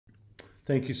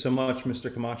Thank you so much,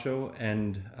 Mr. Camacho.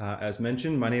 And as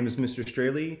mentioned, my name is Mr.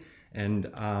 Straley,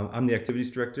 and I'm the activities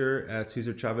director at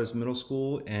Cesar Chavez Middle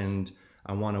School. And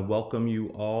I want to welcome you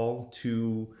all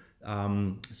to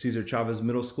Cesar Chavez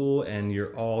Middle School. And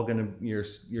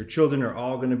your children are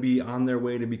all gonna be on their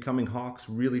way to becoming Hawks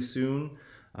really soon.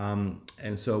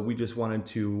 And so we just wanted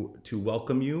to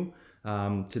welcome you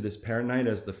to this parent night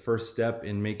as the first step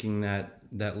in making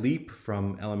that leap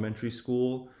from elementary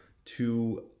school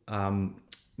to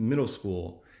middle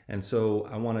school. And so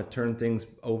I want to turn things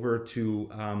over to,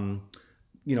 I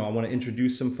want to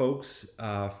introduce some folks.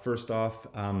 First off,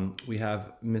 we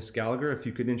have Miss Gallagher. If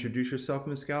you could introduce yourself,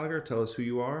 Miss Gallagher, tell us who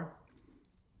you are.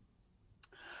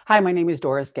 Hi, my name is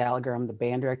Doris Gallagher. I'm the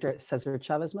band director at Cesar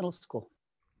Chavez Middle School.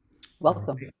 All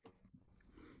Welcome. right.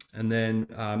 And then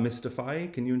Miss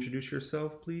Defai, can you introduce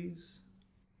yourself, please?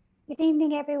 Good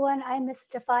evening, everyone. I'm Ms.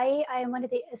 Defai. I am one of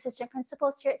the assistant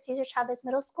principals here at Cesar Chavez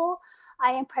Middle School.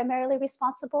 I am primarily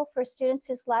responsible for students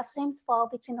whose last names fall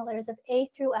between the letters of A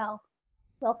through L.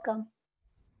 Welcome.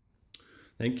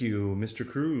 Thank you. Mr.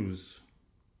 Cruz.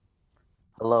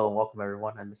 Hello and welcome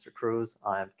everyone. I'm Mr. Cruz.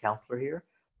 I'm a counselor here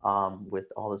with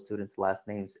all the students' last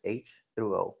names H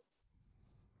through O.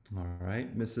 All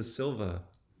right. Mrs. Silva.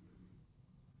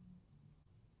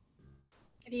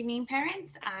 Good evening,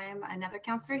 parents. I'm another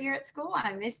counselor here at school.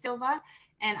 I'm Miss Silva,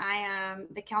 and I am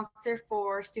the counselor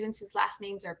for students whose last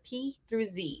names are P through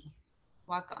Z.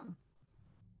 Welcome.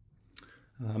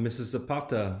 Mrs.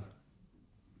 Zapata.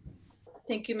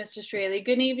 Thank you, Mr. Straley.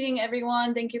 Good evening,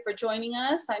 everyone. Thank you for joining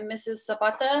us. I'm Mrs.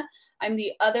 Zapata. I'm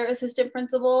the other assistant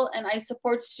principal, and I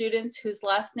support students whose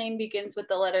last name begins with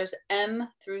the letters M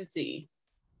through Z.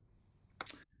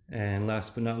 And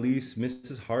last but not least,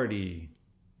 Mrs. Hardy.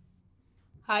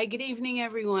 Hi, good evening,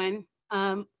 everyone.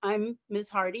 I'm Ms.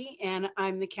 Hardy, and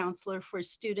I'm the counselor for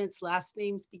students' last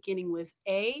names beginning with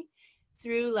A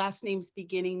through last names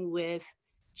beginning with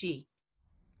G.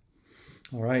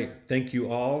 All right. Thank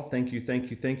you all. Thank you. Thank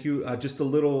you. Thank you. Just a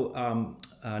little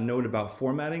note about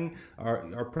formatting.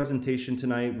 Our presentation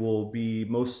tonight will be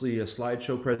mostly a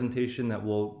slideshow presentation that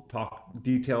we'll talk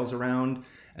details around.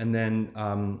 And then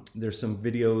there's some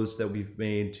videos that we've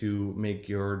made to make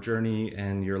your journey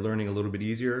and your learning a little bit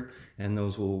easier. And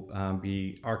those will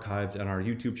be archived on our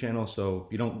YouTube channel. So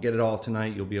if you don't get it all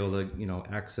tonight, you'll be able to,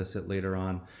 access it later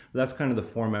on. But that's kind of the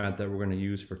format that we're going to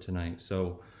use for tonight.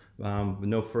 So with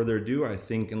no further ado, I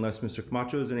think unless Mr.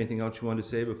 Camacho has anything else you want to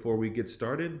say before we get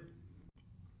started.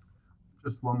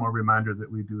 Just one more reminder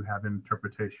that we do have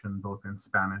interpretation both in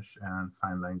Spanish and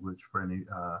sign language for any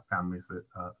families that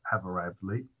have arrived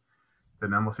late.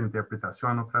 Tenemos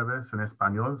interpretación otra vez en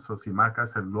español, so si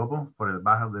marcas el globo por el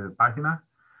bajo de página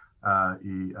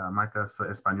y marcas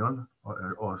español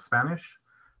o Spanish,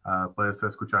 puedes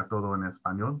escuchar todo en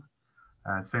español.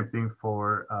 Same thing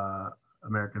for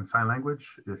American Sign Language.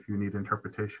 If you need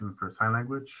interpretation for sign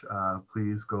language,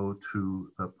 please go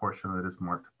to the portion that is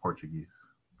marked Portuguese.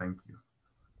 Thank you.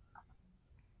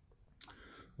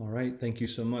 All right. Thank you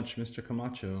so much, Mr.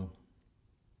 Camacho.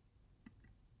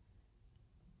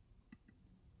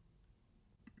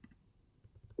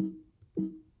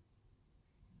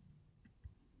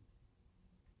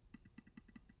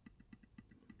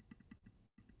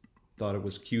 Thought it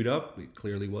was queued up. It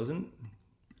clearly wasn't.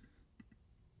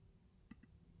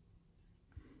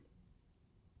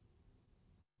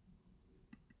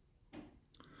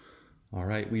 All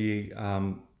right, we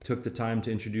took the time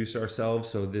to introduce ourselves.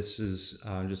 So this is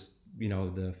just,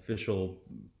 the official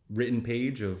written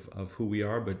page of who we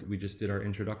are, but we just did our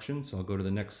introduction. So I'll go to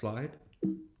the next slide.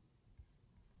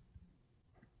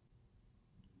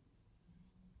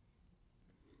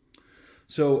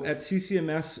 So at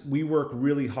CCMS, we work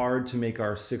really hard to make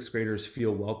our sixth graders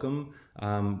feel welcome.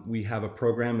 We have a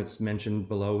program, it's mentioned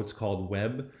below, it's called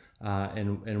WEB.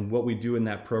 And what we do in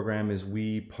that program is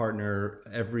we partner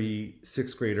every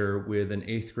sixth grader with an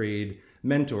eighth grade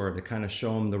mentor to kind of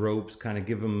show them the ropes, kind of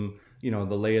give them, the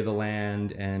lay of the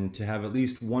land, and to have at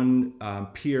least one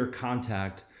peer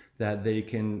contact that they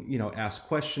can, ask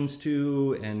questions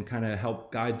to and kind of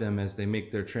help guide them as they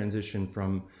make their transition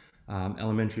from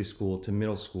elementary school to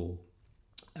middle school.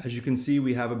 As you can see,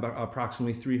 we have about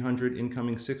approximately 300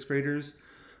 incoming sixth graders.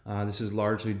 This is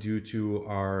largely due to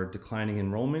our declining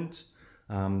enrollment.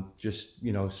 Just,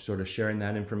 sort of sharing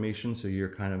that information so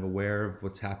you're kind of aware of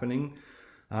what's happening.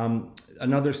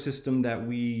 Another system that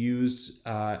we used,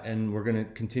 and we're going to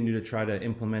continue to try to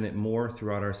implement it more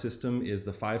throughout our system, is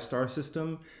the 5-star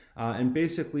system. And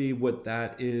basically what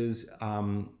that is,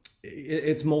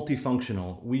 it's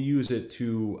multifunctional. We use it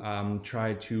to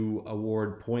try to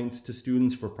award points to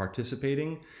students for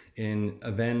participating in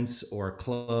events or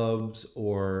clubs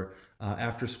or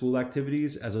after school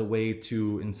activities as a way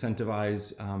to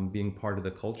incentivize being part of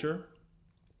the culture.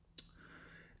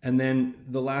 And then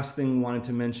the last thing I wanted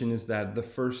to mention is that the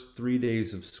first 3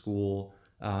 days of school,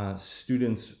 all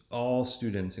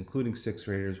students, including sixth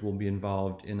graders, will be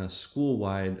involved in a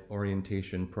school-wide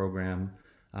orientation program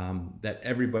that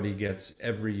everybody gets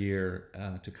every year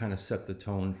to kind of set the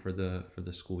tone for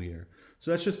the school year. So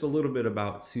that's just a little bit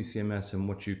about CCMS and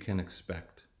what you can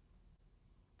expect.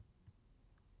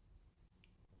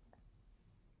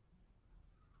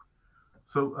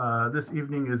 So this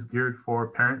evening is geared for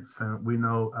parents, and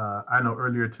I know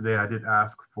earlier today I did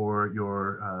ask for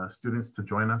your students to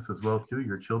join us as well too,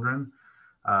 your children,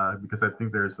 because I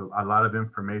think there's a lot of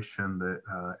information that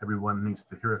everyone needs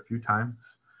to hear a few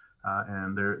times,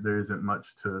 and there isn't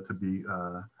much to be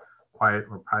quiet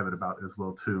or private about as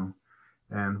well too.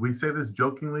 And we say this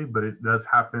jokingly, but it does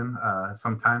happen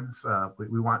sometimes.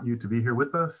 We want you to be here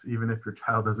with us, even if your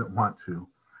child doesn't want to.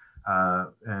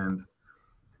 And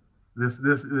this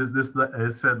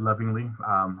is said lovingly.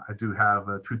 I do have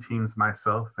 2 teens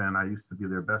myself, and I used to be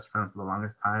their best friend for the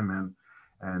longest time.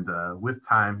 And with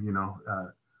time, they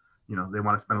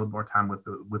want to spend a little more time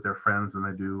with their friends than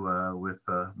they do with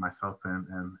myself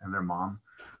and their mom.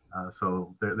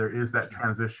 So there is that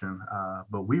transition,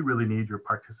 but we really need your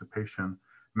participation.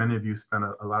 Many of you spend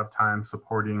a lot of time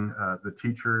supporting the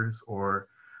teachers or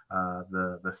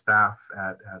the staff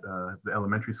at the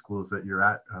elementary schools that you're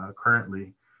at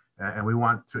currently. And we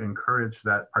want to encourage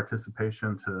that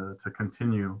participation to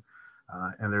continue.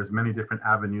 And there's many different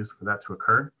avenues for that to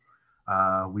occur.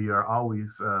 We are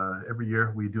always, every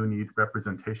year, we do need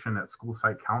representation at school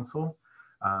site council.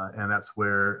 And that's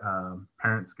where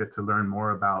parents get to learn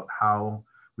more about how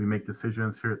we make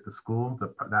decisions here at the school,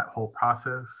 that whole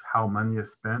process, how money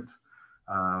is spent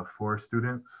for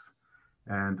students.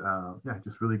 And yeah,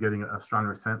 just really getting a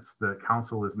stronger sense. The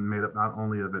council is made up not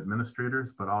only of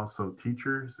administrators, but also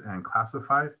teachers and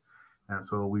classified. And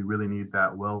so we really need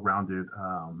that well-rounded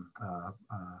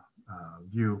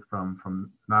view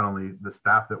from not only the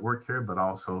staff that work here, but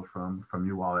also from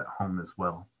you all at home as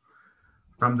well.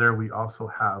 From there, we also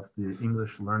have the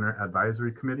English Learner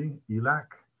Advisory Committee, ELAC,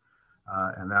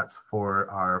 and that's for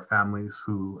our families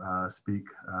who speak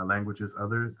languages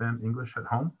other than English at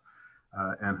home.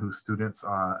 And whose students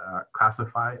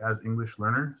classify as English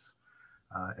learners.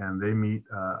 And they meet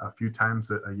a few times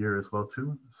a year as well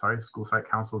too. School site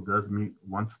council does meet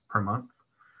once per month.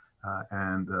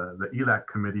 And the ELAC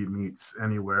committee meets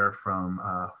anywhere from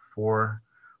 4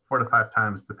 to 5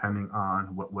 times depending on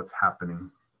what's happening.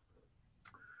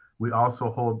 We also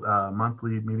hold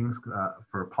monthly meetings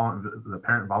for the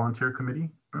parent volunteer committee.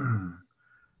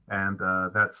 And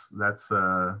that's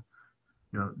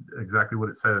exactly what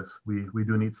it says. We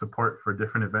do need support for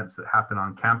different events that happen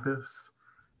on campus.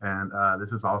 And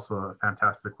this is also a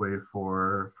fantastic way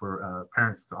for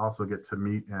parents to also get to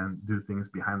meet and do things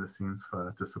behind the scenes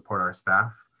to support our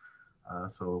staff.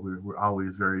 So we're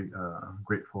always very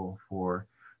grateful for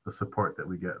the support that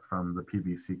we get from the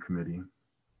PVC committee.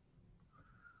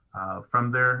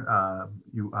 From there,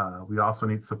 we also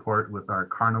need support with our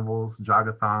carnivals,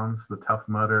 jogathons, the Tough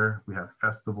Mudder. We have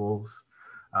festivals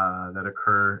that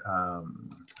occur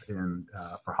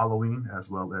for Halloween as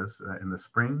well as in the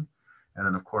spring. And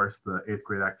then of course the 8th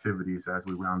grade activities as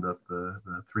we round up the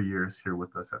 3 years here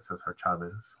with us at Cesar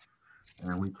Chavez.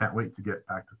 And we can't wait to get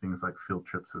back to things like field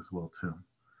trips as well too.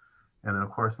 And then of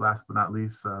course, last but not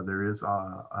least, there is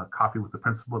a coffee with the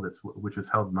principal which is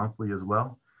held monthly as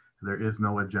well. There is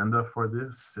no agenda for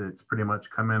this. It's pretty much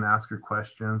come in, ask your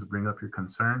questions, bring up your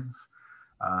concerns.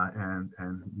 And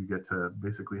you get to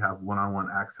basically have one-on-one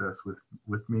access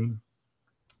with me.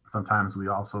 Sometimes we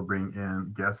also bring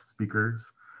in guest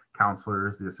speakers,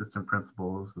 counselors, the assistant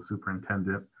principals, the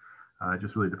superintendent. It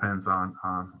just really depends on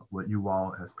what you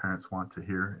all as parents want to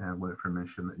hear and what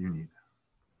information that you need.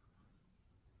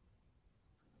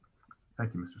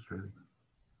 Thank you, Mr. Straley.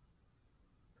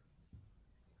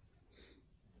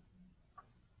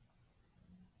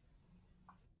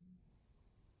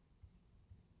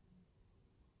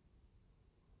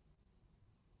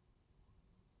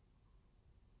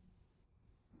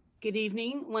 Good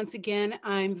evening. Once again,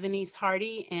 I'm Venice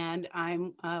Hardy, and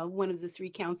I'm one of the 3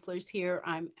 counselors here.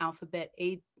 I'm alphabet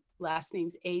A, last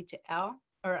names A to L,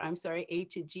 or I'm sorry, A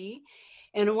to G.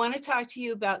 And I want to talk to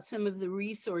you about some of the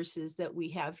resources that we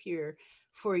have here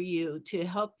for you to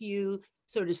help you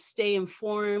sort of stay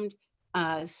informed,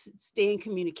 stay in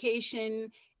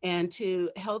communication, and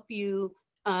to help you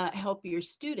help your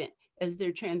student as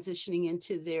they're transitioning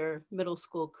into their middle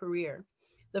school career.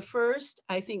 The first,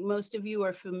 I think most of you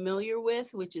are familiar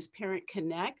with, which is Parent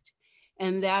Connect.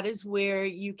 And that is where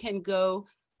you can go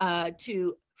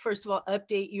to, first of all,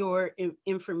 update your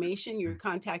information, your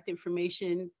contact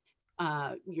information,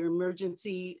 your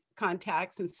emergency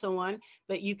contacts and so on.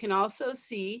 But you can also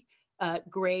see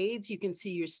grades, you can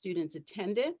see your students'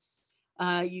 attendance,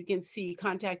 you can see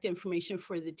contact information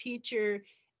for the teacher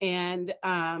and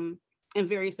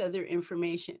various other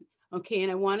information. Okay,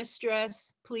 and I want to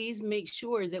stress, please make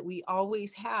sure that we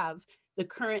always have the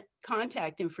current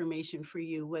contact information for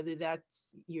you, whether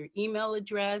that's your email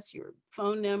address, your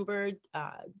phone number,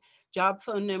 job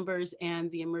phone numbers,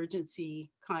 and the emergency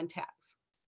contacts.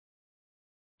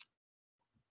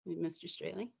 Mr.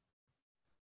 Straley.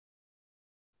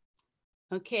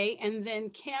 Okay, and then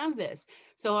Canvas.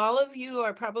 So all of you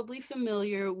are probably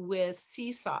familiar with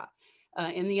Seesaw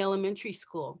in the elementary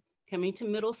school. Coming to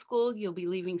middle school, you'll be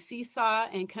leaving Seesaw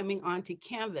and coming on to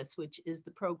Canvas, which is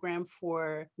the program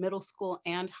for middle school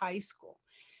and high school.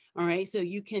 All right, so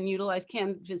you can utilize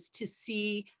Canvas to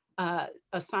see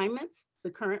assignments,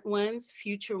 the current ones,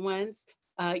 future ones.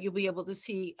 You'll be able to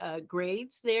see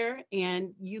grades there,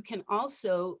 and you can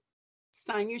also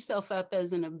sign yourself up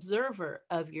as an observer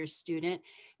of your student,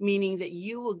 meaning that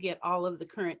you will get all of the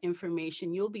current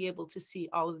information. You'll be able to see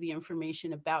all of the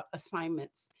information about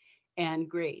assignments and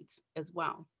grades as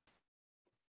well.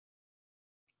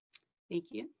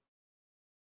 Thank you.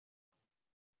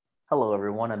 Hello,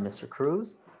 everyone. I'm Mr.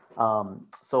 Cruz.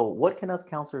 So what can us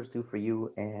counselors do for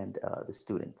you and the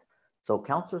student? So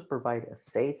counselors provide a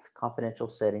safe, confidential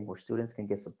setting where students can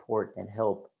get support and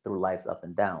help through life's up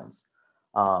and downs.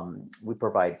 We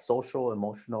provide social,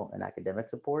 emotional, and academic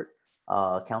support.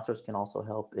 Counselors can also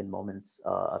help in moments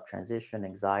of transition,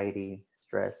 anxiety,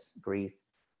 stress, grief,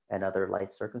 and other life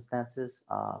circumstances.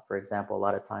 For example, a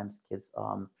lot of times kids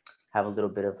have a little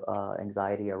bit of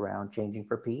anxiety around changing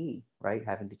for PE, right?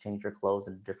 Having to change their clothes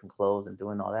into different clothes and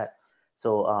doing all that.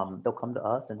 So they'll come to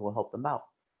us and we'll help them out.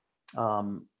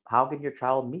 How can your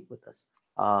child meet with us?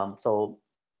 So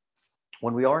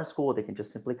when we are in school, they can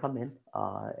just simply come in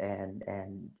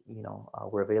and you know,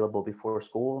 we're available before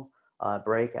school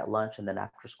break, at lunch, and then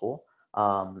after school.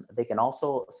 They can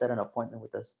also set an appointment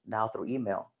with us now through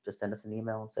email. Just send us an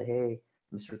email and say, hey,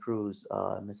 Mr. Cruz,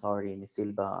 Ms. Hardy, Ms.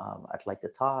 Silva, I'd like to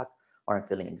talk, or I'm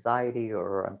feeling anxiety,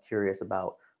 or I'm curious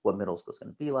about what middle school is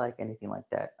going to be like, anything like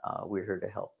that. We're here to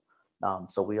help.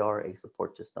 So we are a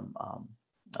support system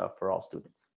for all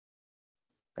students.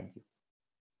 Thank you.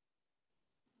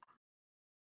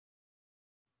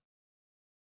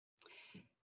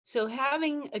 So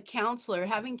having a counselor,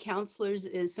 having counselors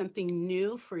is something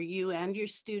new for you and your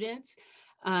students.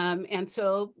 And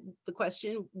so the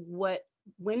question,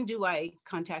 when do I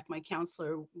contact my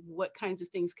counselor? What kinds of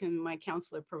things can my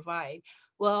counselor provide?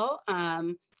 Well,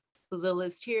 the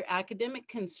list here, academic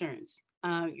concerns.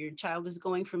 Your child is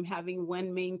going from having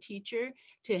one main teacher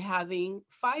to having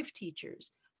 5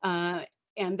 teachers.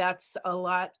 And that's a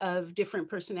lot of different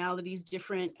personalities,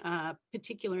 different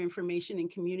particular information and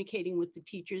communicating with the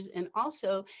teachers. And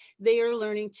also they are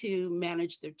learning to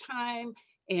manage their time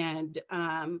and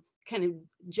kind of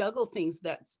juggle things.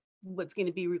 That's what's going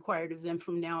to be required of them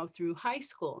from now through high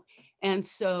school. And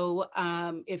so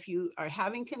if you are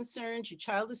having concerns, your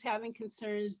child is having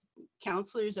concerns,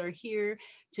 counselors are here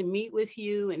to meet with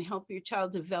you and help your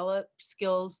child develop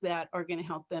skills that are going to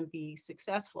help them be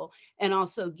successful, and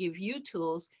also give you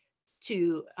tools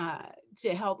to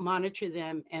help monitor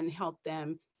them and help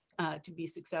them to be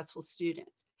successful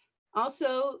students.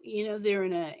 Also, you know, they're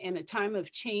in a time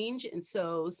of change, and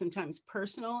so sometimes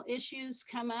personal issues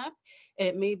come up.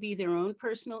 It may be their own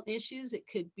personal issues. It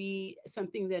could be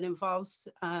something that involves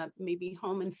maybe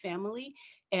home and family,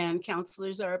 and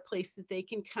counselors are a place that they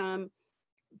can come,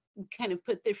 kind of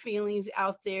put their feelings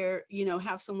out there, you know,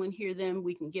 have someone hear them.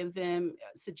 We can give them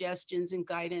suggestions and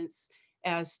guidance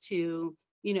as to,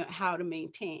 you know, how to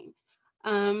maintain.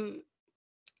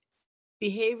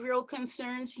 Behavioral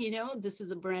concerns, you know, this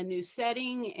is a brand new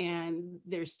setting and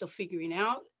they're still figuring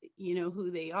out, you know, who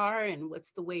they are and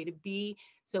what's the way to be.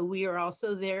 So we are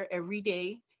also there every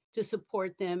day to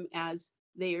support them as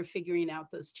they are figuring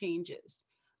out those changes.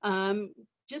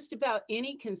 Just about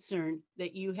any concern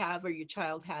that you have or your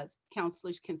child has,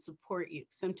 counselors can support you.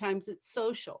 Sometimes it's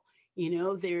social, you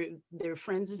know, their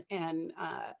friends and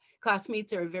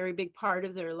classmates are a very big part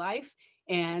of their life.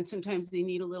 And sometimes they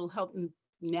need a little help in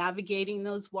navigating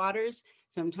those waters.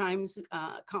 Sometimes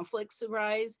conflicts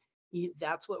arise.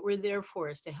 That's what we're there for,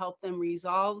 is to help them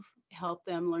resolve, help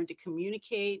them learn to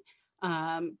communicate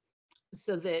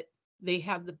so that they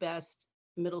have the best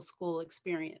middle school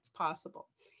experience possible.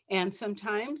 And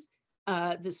sometimes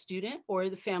the student or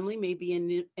the family may be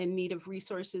in need of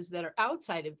resources that are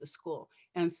outside of the school.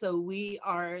 And so we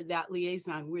are that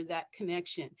liaison, we're that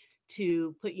connection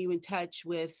to put you in touch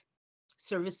with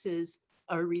services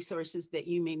or resources that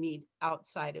you may need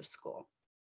outside of school.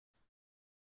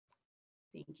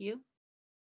 Thank you.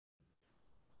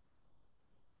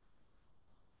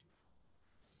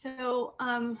 So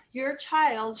your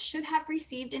child should have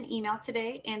received an email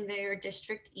today in their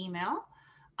district email.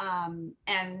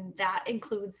 And that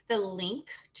includes the link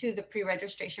to the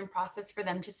pre-registration process for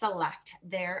them to select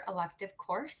their elective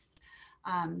course.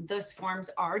 Those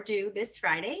forms are due this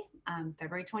Friday,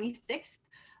 February 26th.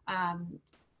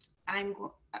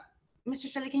 Mr.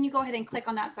 Shirley, can you go ahead and click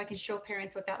on that so I can show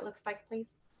parents what that looks like, please?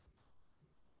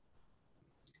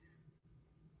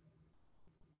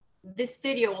 This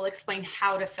video will explain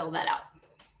how to fill that out.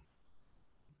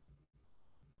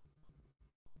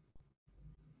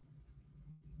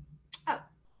 Oh,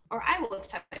 or I will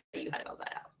tell you how to fill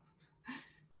that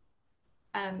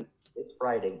out. It's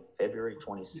Friday, February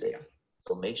 26th.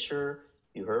 So make sure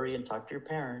you hurry and talk to your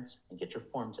parents and get your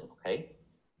forms in, okay?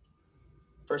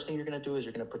 First thing you're gonna do is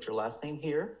you're gonna put your last name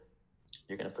here.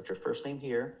 You're gonna put your first name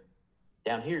here.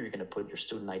 Down here, you're gonna put your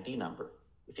student ID number.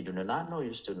 If you do not know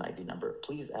your student ID number,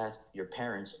 please ask your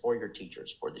parents or your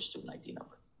teachers for the student ID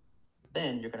number.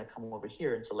 Then you're gonna come over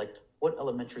here and select what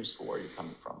elementary school are you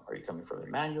coming from? Are you coming from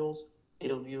Emmanuel's,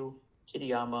 Hillview,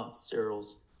 Kitayama,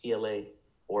 Cyril's, PLA,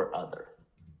 or other?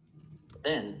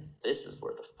 Then this is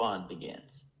where the fun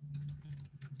begins.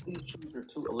 Please choose your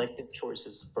 2 elective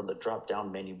choices from the drop-down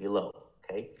menu below,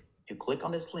 okay? You click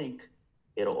on this link,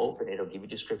 it'll give you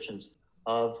descriptions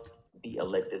of the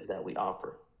electives that we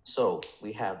offer. So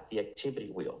we have the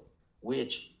activity wheel,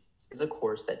 which is a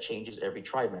course that changes every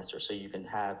trimester. So you can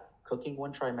have cooking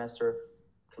one trimester,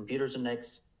 computers the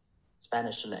next,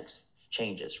 Spanish the next,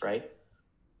 changes, right?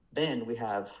 Then we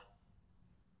have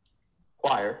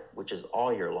choir, which is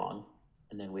all year long.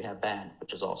 And then we have band,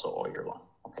 which is also all year long,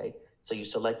 okay? So you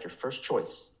select your first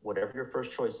choice, whatever your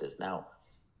first choice is. Now,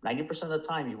 90% of the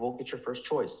time you won't get your first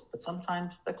choice, but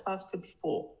sometimes the class could be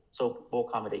full. So we'll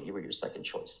accommodate you with your second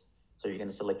choice. So you're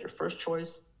gonna select your first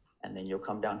choice, and then you'll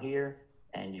come down here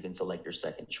and you can select your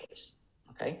second choice,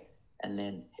 okay? And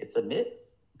then hit submit,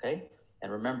 okay?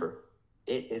 And remember,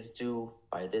 it is due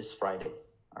by this Friday,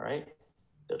 all right?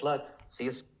 Good luck, see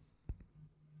you soon.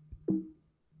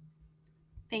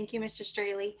 Thank you, Mr.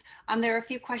 Straley. There are a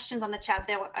few questions on the chat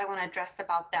that I want to address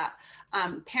about that.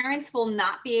 Parents will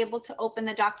not be able to open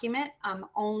the document.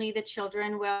 Only the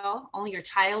children will, only your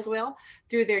child will,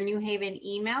 through their New Haven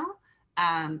email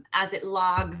as it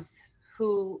logs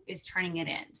who is turning it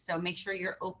in. So make sure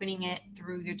you're opening it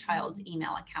through your child's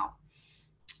email account.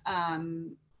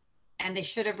 And they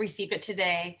should have received it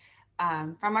today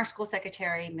from our school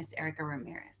secretary, Miss Erica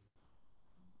Ramirez.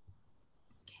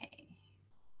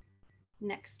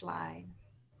 Next slide.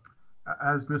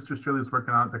 As Mr. Straley is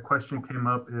working on it, the question came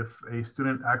up: if a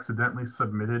student accidentally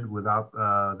submitted without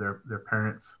their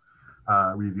parents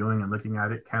reviewing and looking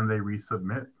at it, can they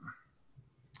resubmit?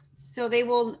 So they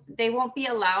won't be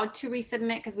allowed to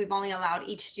resubmit because we've only allowed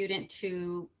each student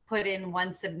to put in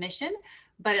one submission,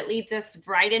 but it leads us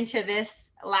right into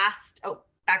this last,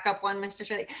 back up one, Mr.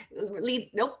 Shirley.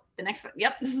 The next one,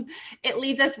 yep. It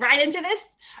leads us right into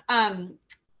this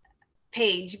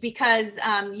page because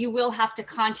you will have to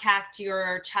contact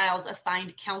your child's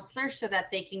assigned counselor so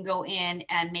that they can go in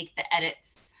and make the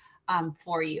edits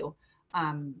for you.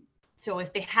 So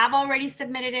if they have already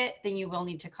submitted it, then you will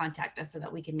need to contact us so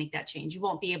that we can make that change. You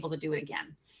won't be able to do it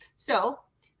again. So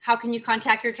how can you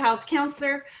contact your child's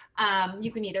counselor?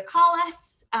 You can either call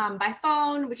us by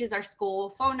phone, which is our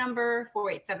school phone number,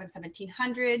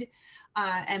 487-1700.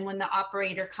 And when the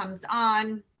operator comes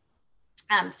on,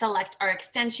 select our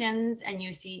extensions, and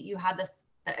you have the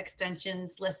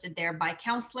extensions listed there by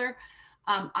counselor.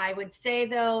 I would say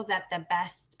though that the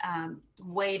best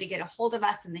way to get a hold of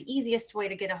us and the easiest way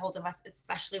to get a hold of us,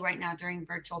 especially right now during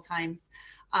virtual times,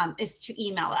 is to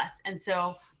email us. And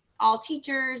so all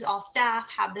teachers, all staff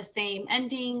have the same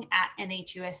ending at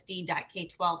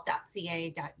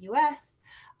nhusd.k12.ca.us.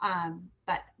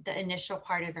 But the initial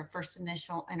part is our first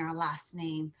initial and our last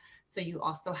name. So you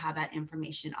also have that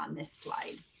information on this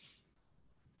slide.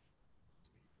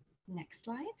 Next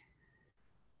slide.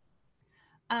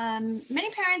 Many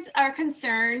parents are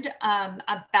concerned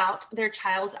about their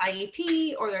child's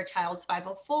IEP or their child's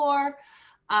 504.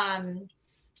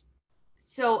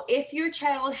 So if your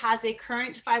child has a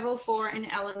current 504 in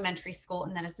elementary school,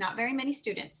 and that is not very many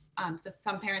students, so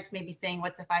some parents may be saying,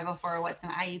 what's a 504 or what's an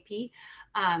IEP?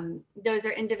 Those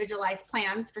are individualized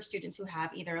plans for students who have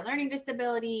either a learning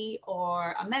disability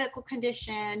or a medical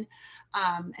condition.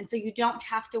 And so you don't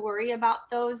have to worry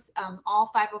about those.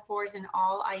 All 504s and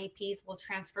all IEPs will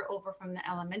transfer over from the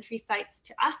elementary sites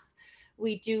to us.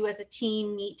 We do, as a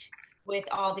team, meet with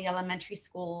all the elementary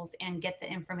schools and get the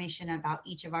information about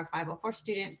each of our 504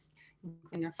 students,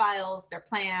 including their files, their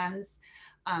plans,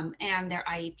 and their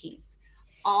IEPs.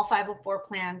 All 504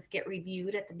 plans get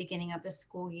reviewed at the beginning of the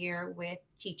school year with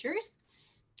teachers.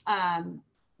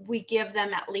 We give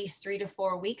them at least 3 to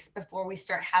 4 weeks before we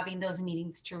start having those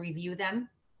meetings to review them.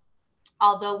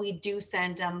 Although we do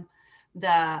send them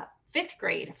the 5th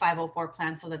grade 504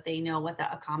 plan so that they know what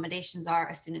the accommodations are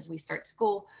as soon as we start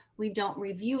school, we don't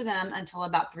review them until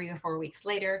about 3 or 4 weeks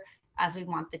later, as we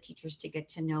want the teachers to get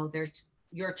to know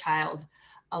your child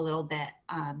a little bit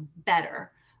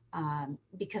better,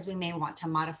 because we may want to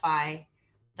modify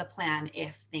the plan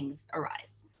if things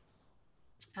arise.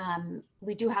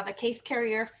 We do have a case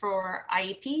carrier for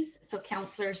IEPs, so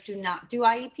counselors do not do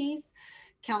IEPs.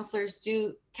 Counselors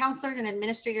and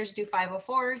administrators do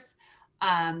 504s.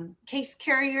 Case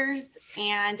carriers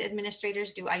and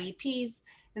administrators do IEPs.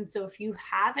 And so if you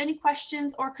have any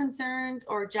questions or concerns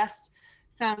or just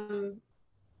some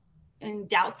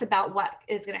doubts about what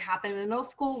is going to happen in the middle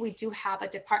school, we do have a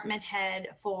department head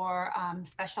for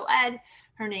special ed.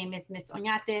 Her name is Miss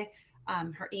Oñate.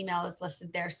 Her email is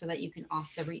listed there so that you can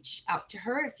also reach out to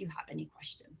her if you have any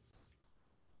questions.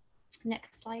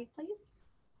 Next slide, please.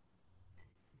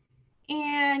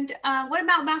 And what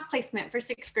about math placement for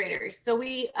 6th graders? So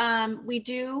we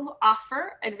do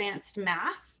offer advanced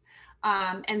math,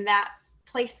 and that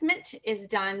placement is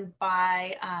done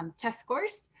by test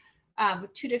scores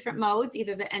with 2 different modes,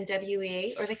 either the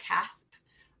NWEA or the CASP.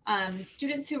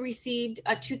 Students who received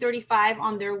a 235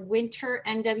 on their winter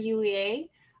NWEA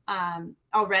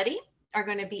already are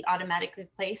going to be automatically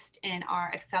placed in our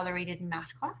accelerated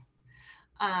math class.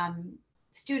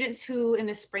 Students who in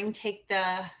the spring take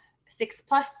the 6+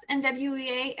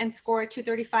 NWEA and score a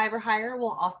 235 or higher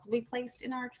will also be placed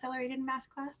in our accelerated math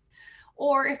class.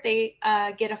 Or if they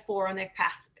get a 4 on their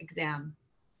CASP exam,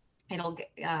 it'll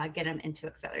get them into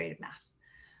accelerated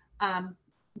math.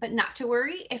 But not to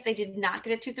worry, if they did not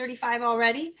get a 235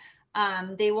 already,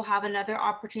 they will have another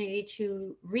opportunity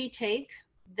to retake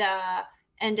the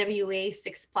NWEA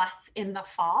 6+ in the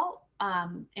fall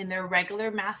in their regular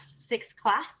math 6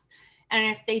 class. And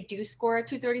if they do score a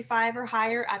 235 or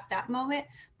higher at that moment,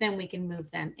 then we can move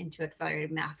them into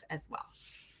accelerated math as well.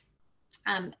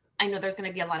 I know there's going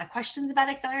to be a lot of questions about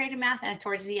accelerated math, and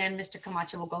towards the end, Mr.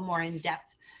 Camacho will go more in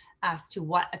depth as to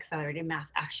what accelerated math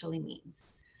actually means.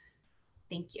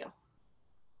 Thank you.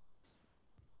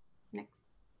 Next.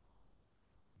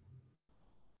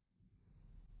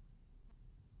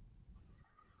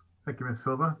 Thank you, Ms.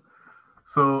 Silva.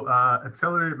 So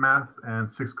accelerated math and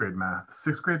 6th grade math.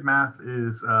 6th grade math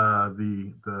is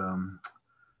the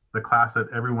class that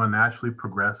everyone naturally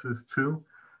progresses to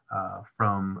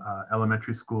from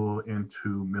elementary school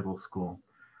into middle school.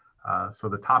 So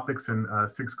the topics in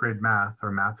 6th grade math,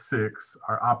 or math 6,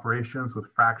 are operations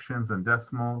with fractions and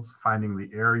decimals, finding the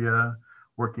area,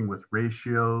 working with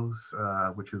ratios,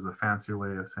 which is a fancier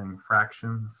way of saying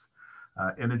fractions,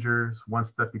 integers,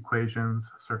 one-step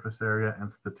equations, surface area,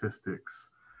 and statistics.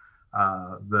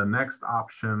 The next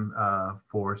option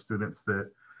for students that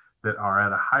are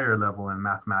at a higher level in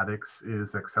mathematics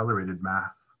is accelerated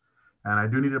math. And I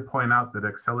do need to point out that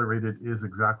accelerated is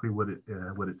exactly what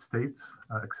it states.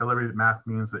 Accelerated math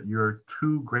means that you're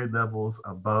 2 grade levels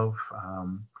above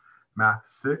math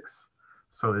 6.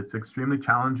 So it's extremely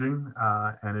challenging,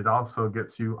 and it also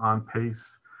gets you on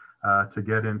pace to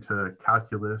get into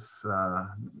calculus,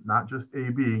 not just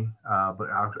AB, but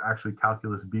actually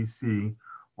calculus BC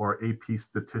or AP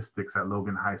statistics at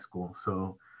Logan High School.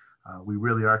 So we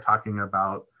really are talking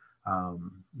about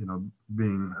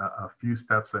being a few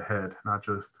steps ahead, not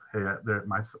just, hey,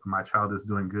 my child is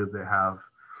doing good, they have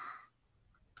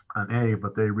an A,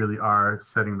 but they really are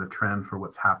setting the trend for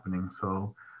what's happening.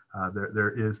 So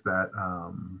there is that.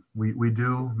 We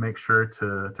do make sure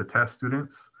to test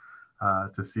students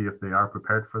to see if they are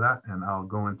prepared for that. And I'll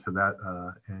go into that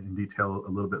in detail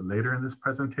a little bit later in this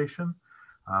presentation.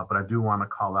 But I do want to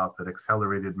call out that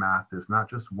accelerated math is not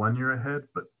just 1 year ahead,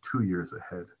 but 2 years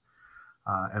ahead.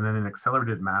 And then in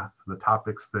accelerated math, the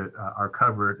topics that are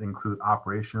covered include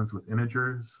operations with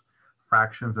integers,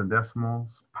 fractions and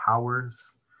decimals,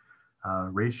 powers,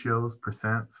 ratios,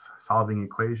 percents, solving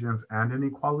equations and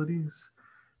inequalities,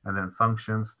 and then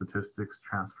functions, statistics,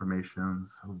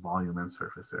 transformations, volume, and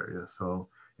surface area. So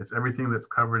it's everything that's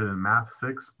covered in Math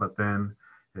 6, but then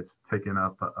it's taken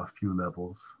up a few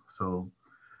levels. So,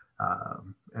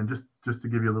 and just to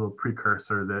give you a little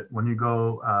precursor, that when you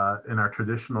go in our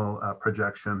traditional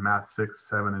projection, Math 6,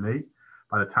 7, and 8,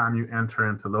 by the time you enter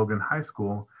into Logan High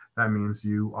School, that means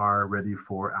you are ready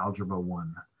for Algebra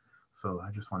 1. So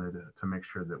I just wanted to make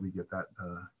sure that we get that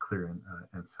clear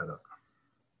and set up.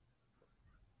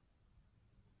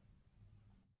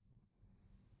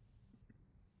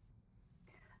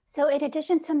 So in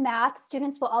addition to math,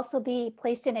 students will also be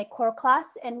placed in a core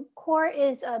class, and core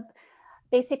is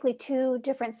basically two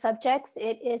different subjects.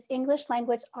 It is English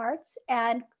language arts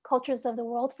and cultures of the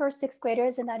world for sixth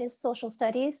graders, and that is social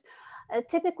studies.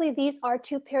 Typically, these are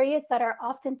two periods that are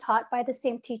often taught by the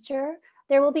same teacher.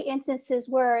 There will be instances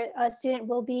where a student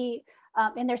will be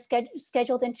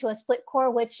scheduled into a split core,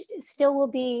 which still will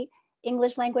be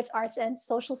English language arts and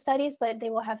social studies, but they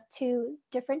will have two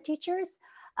different teachers.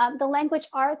 The language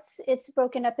arts, it's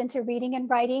broken up into reading and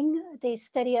writing. They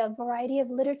study a variety of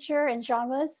literature and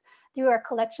genres through our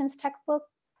collections textbook.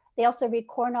 They also read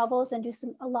core novels and do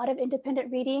a lot of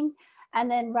independent reading. And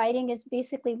then writing is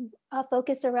basically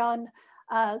focused around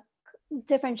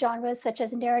different genres such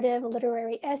as narrative,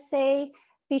 literary essay,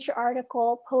 feature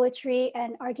article, poetry,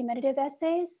 and argumentative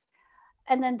essays.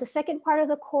 And then the second part of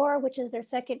the core, which is their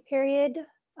second period,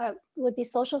 would be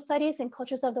social studies and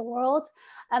cultures of the world.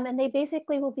 And they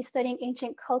basically will be studying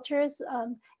ancient cultures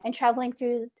and traveling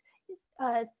through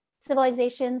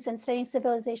civilizations and studying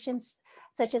civilizations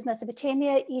such as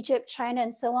Mesopotamia, Egypt, China,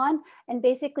 and so on, and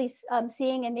basically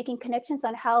seeing and making connections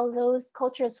on how those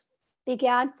cultures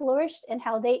began, flourished, and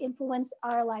how they influence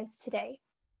our lives today.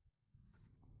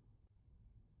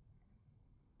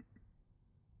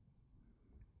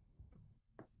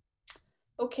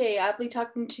 Okay, I'll be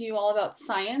talking to you all about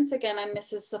science. Again, I'm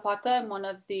Mrs. Zapata. I'm one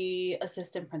of the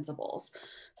assistant principals.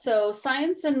 So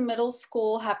science in middle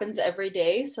school happens every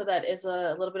day. So that is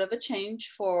a little bit of a change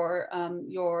for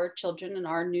your children and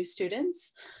our new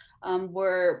students.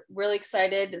 We're really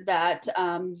excited that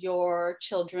your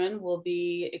children will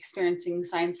be experiencing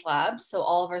science labs. So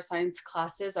all of our science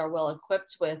classes are well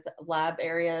equipped with lab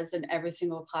areas in every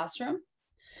single classroom.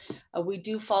 We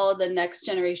do follow the next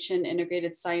generation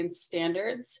integrated science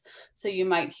standards. So you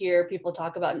might hear people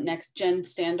talk about next gen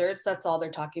standards. That's all they're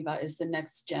talking about is the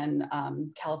next gen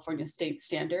California state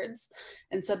standards.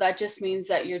 And so that just means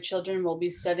that your children will be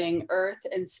studying earth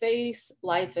and space,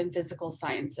 life and physical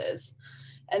sciences.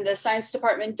 And the science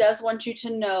department does want you to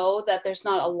know that there's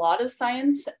not a lot of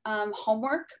science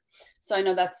homework. So I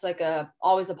know that's like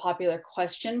always a popular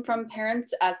question from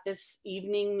parents at this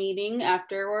evening meeting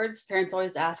afterwards. Parents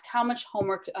always ask, how much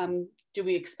homework do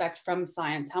we expect from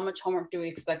science? How much homework do we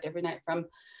expect every night from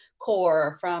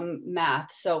core, from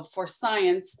math? So for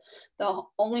science, the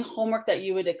only homework that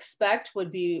you would expect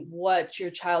would be what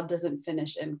your child doesn't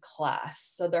finish in class.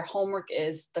 So their homework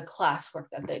is the classwork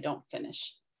that they don't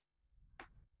finish.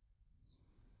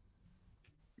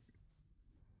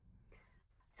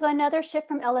 So another shift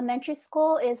from elementary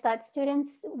school is that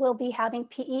students will be having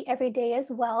PE every day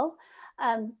as well.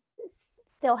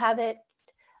 They'll have it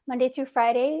Monday through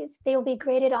Friday. They will be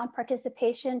graded on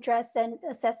participation, dress, and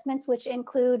assessments, which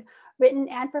include written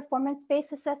and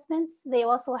performance-based assessments. They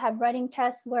also have running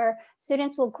tests where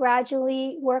students will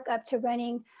gradually work up to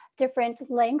running different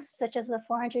lengths, such as the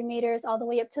 400 meters all the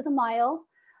way up to the mile.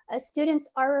 Students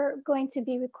are going to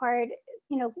be required,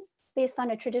 based on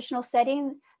a traditional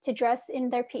setting, to dress in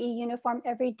their PE uniform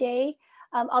every day.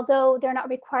 Although they're not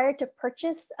required to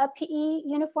purchase a PE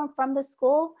uniform from the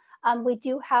school, we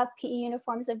do have PE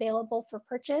uniforms available for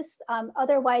purchase.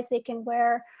 Otherwise, they can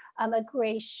wear a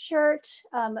gray shirt,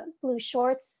 blue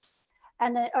shorts,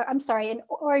 and then, an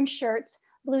orange shirt,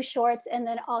 blue shorts, and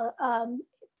then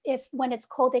when it's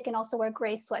cold, they can also wear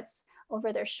gray sweats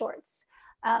over their shorts.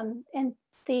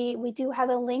 We do have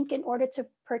a link in order to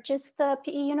purchase the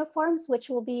PE uniforms, which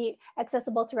will be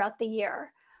accessible throughout the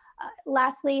year.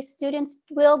 Lastly, students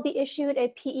will be issued a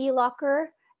PE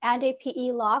locker and a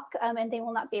PE lock, and they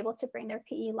will not be able to bring their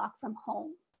PE lock from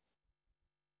home.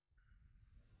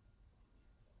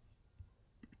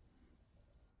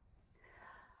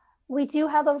 We do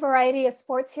have a variety of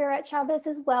sports here at Chavez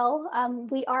as well.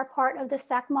 We are part of the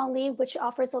SACMA League, which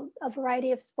offers a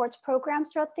variety of sports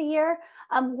programs throughout the year.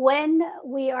 When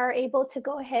we are able to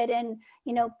go ahead and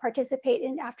participate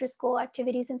in after-school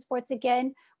activities and sports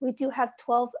again, we do have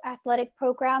 12 athletic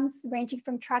programs ranging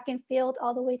from track and field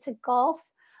all the way to golf.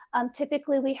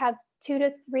 Typically, we have 2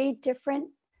 to 3 different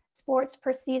sports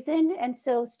per season, and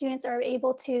so students are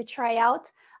able to try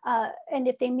out And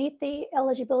if they meet the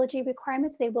eligibility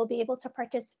requirements, they will be able to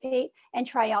participate and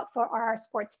try out for our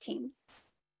sports teams.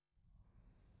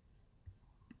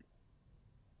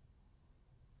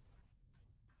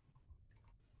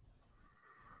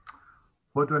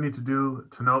 What do I need to do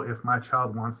to know if my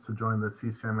child wants to join the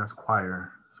CCMS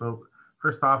choir? So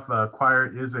first off,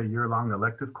 choir is a year-long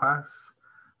elective class.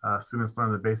 Students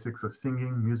learn the basics of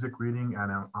singing, music, reading,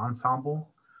 and an ensemble.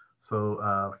 So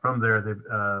from there,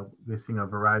 they sing a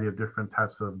variety of different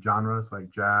types of genres like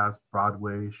jazz,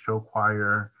 Broadway, show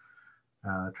choir,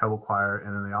 treble choir,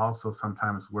 and then they also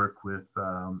sometimes work with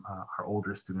our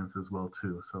older students as well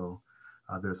too. So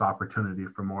there's opportunity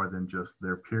for more than just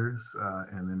their peers,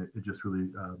 and then it just really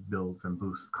builds and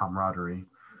boosts camaraderie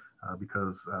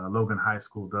because Logan High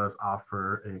School does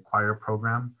offer a choir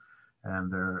program, and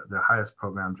their highest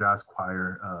program, jazz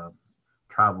choir,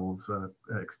 travels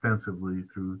extensively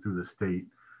through the state,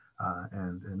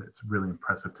 and it's really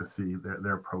impressive to see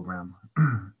their program.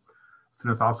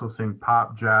 Students also sing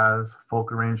pop, jazz,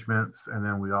 folk arrangements, and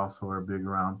then we also are big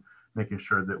around making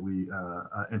sure that we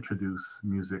introduce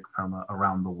music from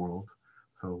around the world.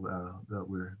 So that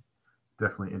we're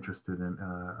definitely interested in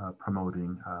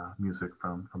promoting music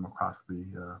from across the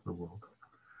world.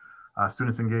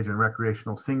 Students engage in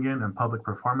recreational singing and public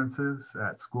performances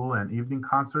at school and evening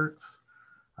concerts.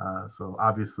 So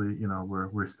obviously, you know,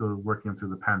 we're still working through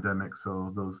the pandemic,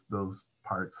 so those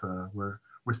parts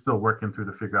we're still working through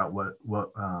to figure out what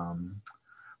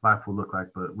life will look like,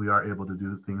 but we are able to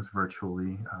do things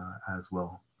virtually as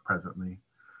well presently.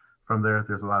 From there,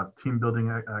 there's a lot of team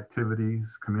building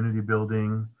activities, community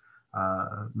building.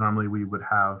 Normally we would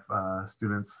have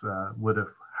students would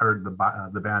have heard the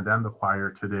band and the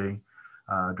choir today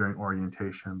during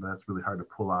orientation, but that's really hard to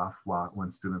pull off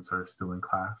when students are still in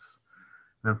class.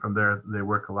 Then from there, they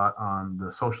work a lot on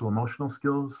the social emotional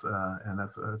skills, and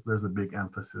there's a big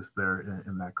emphasis there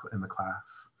in the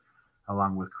class,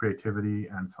 along with creativity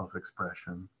and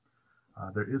self-expression.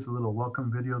 There is a little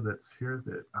welcome video that's here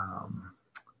that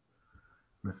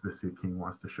Miss Missy King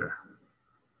wants to share.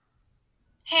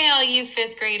 Hey, all you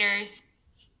fifth graders.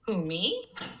 Who, me?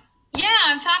 Yeah,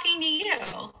 I'm talking to you.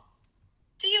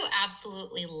 Do you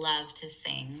absolutely love to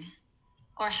sing?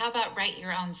 Or how about write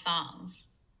your own songs?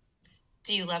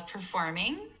 Do you love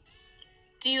performing?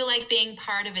 Do you like being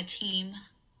part of a team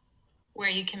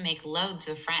where you can make loads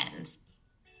of friends?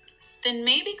 Then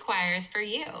maybe choir is for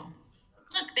you.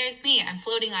 Look, there's me. I'm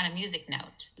floating on a music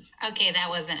note. Okay, that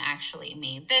wasn't actually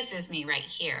me. This is me right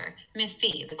here, Miss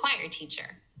B, the choir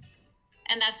teacher.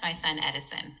 And that's my son,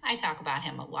 Edison. I talk about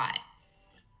him a lot.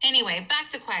 Anyway, back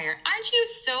to choir. Aren't you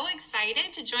so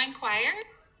excited to join choir?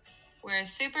 We're a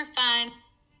super fun,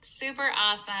 super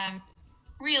awesome,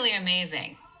 really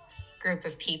amazing group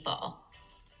of people.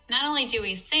 Not only do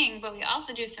we sing, but we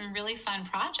also do some really fun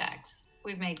projects.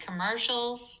 We've made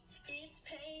commercials. It's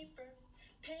paper,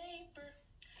 paper,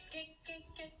 get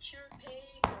your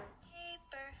paper.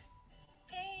 Paper,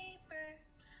 paper,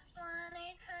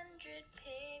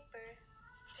 1-800-PAPER.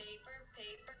 Paper,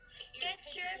 get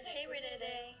your paper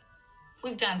today.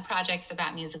 We've done projects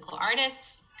about musical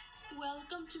artists.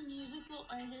 Welcome to Musical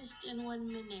Artist in 1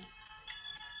 Minute.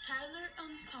 Tyler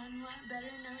Conway,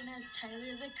 better known as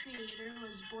Tyler the Creator,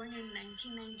 was born in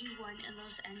 1991 in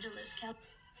Los Angeles, California.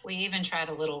 We even tried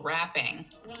a little rapping.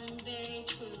 One berry,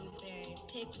 two berry,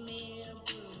 pick me a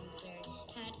blueberry,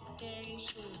 hat berry,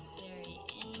 shoe berry,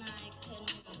 in my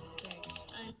canoe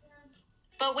berry.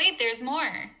 But wait, there's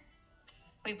more.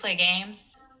 We play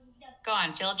games, go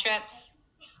on field trips,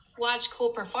 watch cool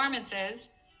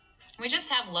performances. We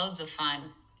just have loads of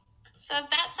fun. So if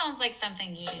that sounds like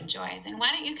something you'd enjoy, then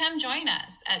why don't you come join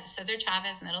us at Cesar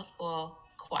Chavez Middle School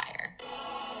Choir.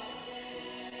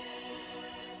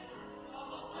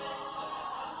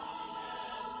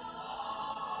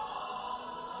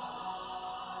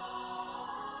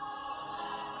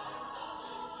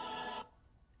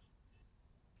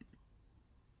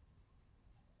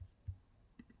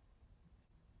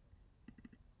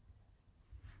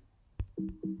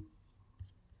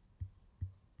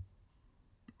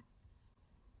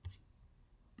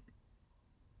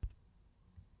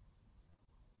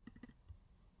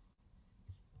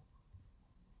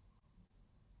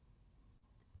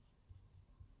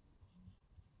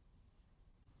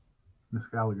 Ms.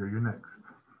 Gallagher, you're next.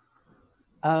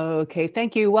 Okay,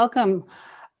 thank you. Welcome.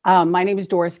 My name is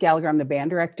Doris Gallagher. I'm the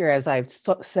band director, as I've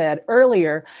said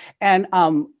earlier. And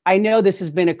I know this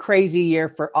has been a crazy year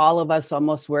for all of us.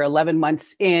 Almost we're 11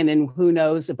 months in, and who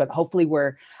knows, but hopefully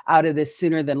we're out of this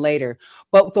sooner than later.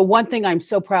 But the one thing I'm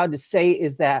so proud to say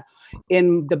is that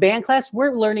in the band class,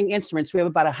 we're learning instruments. We have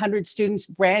about 100 students,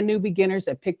 brand new beginners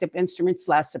that picked up instruments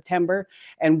last September,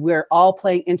 and we're all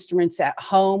playing instruments at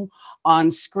home on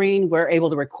screen. We're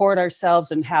able to record ourselves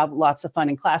and have lots of fun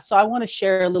in class. So I want to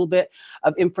share a little bit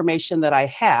of information that I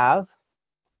have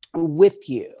with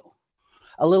you.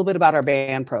 A little bit about our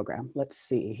band program. Let's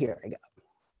see, here I go.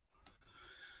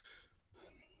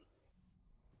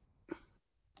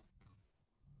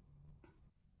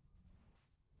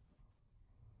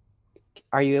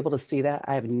 Are you able to see that?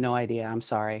 I have no idea, I'm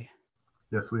sorry.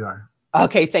 Yes, we are.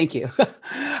 Okay, thank you.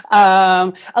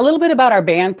 A little bit about our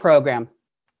band program.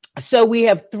 So we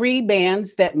have 3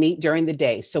 bands that meet during the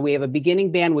day. So we have a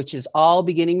beginning band, which is all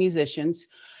beginning musicians.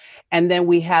 And then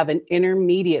we have an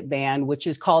intermediate band, which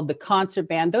is called the concert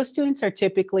band. Those students are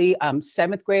typically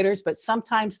 7th graders, but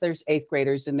sometimes there's 8th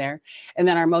graders in there. And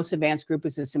then our most advanced group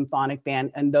is the symphonic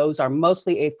band. And those are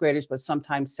mostly 8th graders, but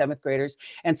sometimes 7th graders.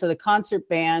 And so the concert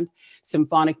band,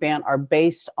 symphonic band are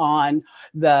based on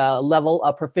the level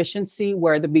of proficiency,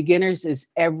 where the beginners is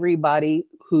everybody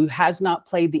who has not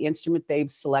played the instrument they've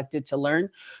selected to learn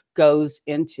goes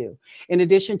into. In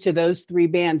addition to those 3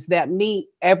 bands that meet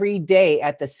every day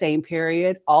at the same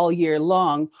period all year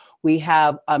long, we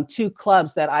have 2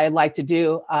 clubs that I like to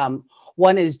do.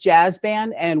 One is jazz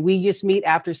band, and we just meet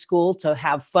after school to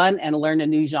have fun and learn a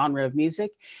new genre of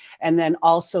music. And then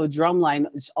also Drumline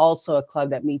is also a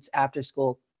club that meets after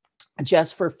school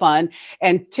just for fun.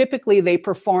 And typically they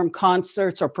perform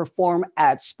concerts or perform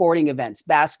at sporting events,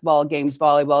 basketball games,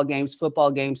 volleyball games, football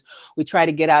games. We try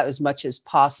to get out as much as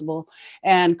possible.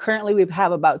 And currently we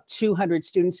have about 200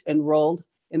 students enrolled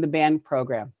in the band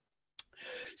program.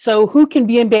 So who can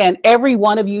be in band? Every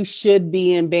one of you should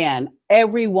be in band.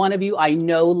 Every one of you I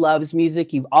know loves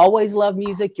music. You've always loved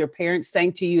music. Your parents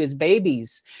sang to you as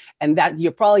babies. And that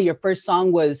probably your first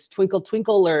song was Twinkle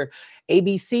Twinkle or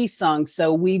ABC song.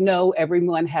 So we know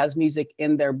everyone has music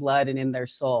in their blood and in their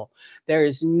soul. There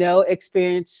is no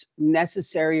experience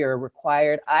necessary or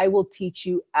required. I will teach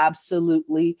you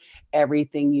absolutely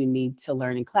everything you need to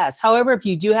learn in class. However, if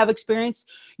you do have experience,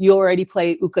 you already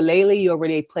play ukulele, you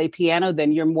already play piano,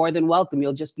 then you're more than welcome.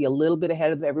 You'll just be a little bit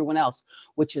ahead of everyone else,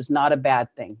 which is not a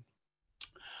bad thing.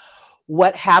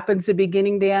 What happens at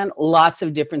beginning band? Lots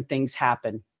of different things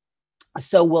happen.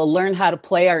 So we'll learn how to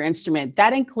play our instrument.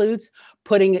 That includes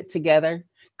putting it together,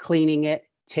 cleaning it,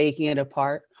 taking it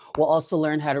apart. We'll also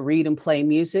learn how to read and play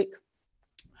music,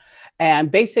 and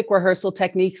basic rehearsal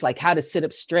techniques like how to sit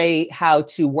up straight, how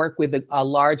to work with a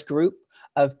large group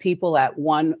of people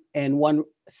in one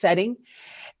setting.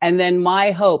 And then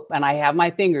my hope, and I have my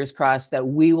fingers crossed, that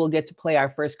we will get to play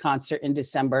our first concert in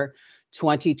December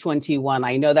 2021.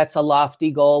 I know that's a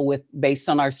lofty goal based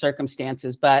on our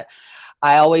circumstances, but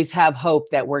I always have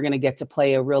hope that we're going to get to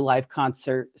play a real live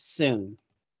concert soon.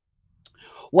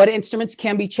 What instruments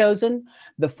can be chosen?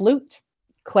 The flute,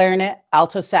 clarinet,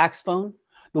 alto saxophone,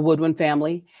 the woodwind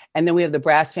family, and then we have the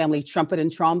brass family, trumpet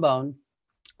and trombone.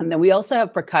 And then we also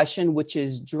have percussion, which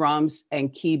is drums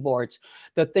and keyboards.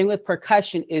 The thing with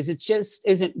percussion is it just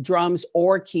isn't drums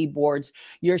or keyboards.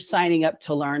 You're signing up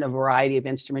to learn a variety of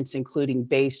instruments, including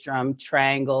bass drum,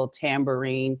 triangle,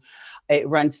 tambourine. It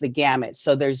runs the gamut.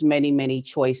 So there's many, many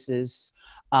choices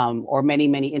or many,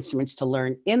 many instruments to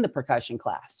learn in the percussion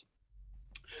class.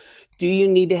 Do you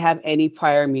need to have any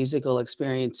prior musical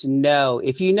experience? No.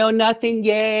 If you know nothing,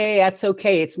 yay, that's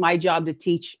okay. It's my job to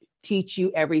teach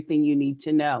you everything you need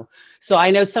to know. So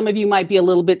I know some of you might be a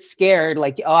little bit scared,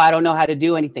 like, oh, I don't know how to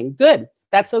do anything. Good.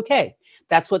 That's okay.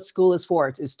 That's what school is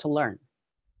for, is to learn.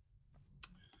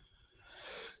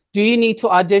 Do you need to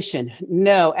audition?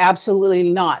 No, absolutely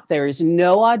not. There is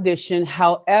no audition.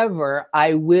 However,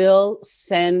 I will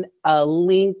send a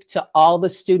link to all the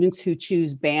students who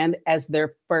choose band as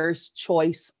their first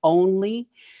choice only.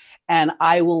 And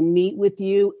I will meet with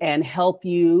you and help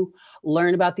you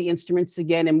learn about the instruments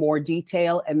again in more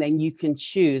detail. And then you can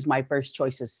choose. My first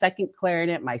choice is second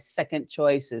clarinet. My second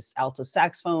choice is alto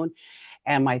saxophone.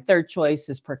 And my third choice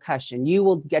is percussion. You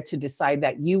will get to decide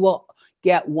that. You will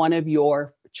get one of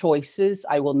your choices.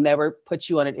 I will never put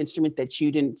you on an instrument that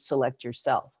you didn't select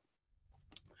yourself.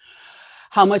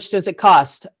 How much does it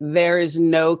cost? There is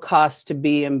no cost to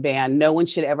be in band. No one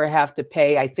should ever have to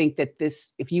pay. I think that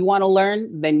if you want to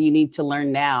learn, then you need to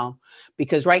learn now,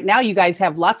 because right now you guys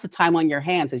have lots of time on your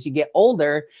hands. As you get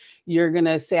older, you're going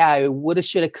to say, I woulda,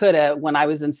 shoulda, coulda when I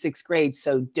was in 6th grade.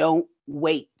 So don't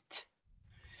wait.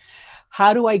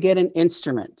 How do I get an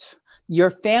instrument? Your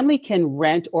family can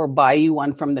rent or buy you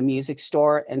one from the music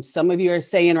store. And some of you are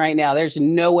saying right now, there's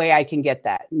no way I can get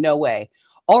that. No way.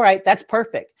 All right, that's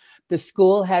perfect. The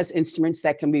school has instruments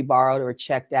that can be borrowed or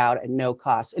checked out at no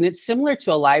cost. And it's similar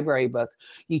to a library book.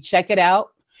 You check it out,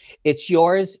 it's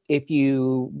yours. If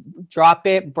you drop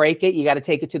it, break it, you got to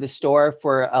take it to the store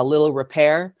for a little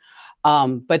repair.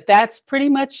 But that's pretty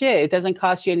much it. It doesn't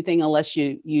cost you anything unless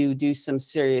you do some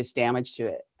serious damage to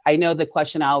it. I know the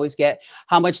question I always get,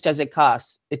 how much does it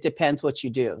cost? It depends what you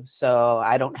do. So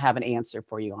I don't have an answer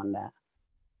for you on that.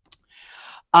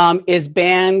 Is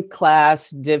band class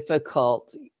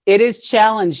difficult? It is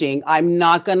challenging. I'm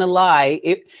not going to lie.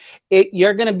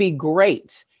 You're going to be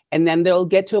great. And then they'll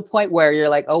get to a point where you're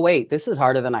like, oh, wait, this is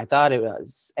harder than I thought it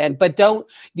was. But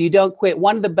you don't quit.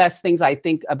 One of the best things I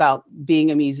think about being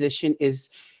a musician is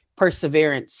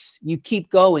perseverance. You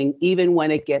keep going even when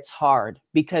it gets hard,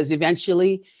 because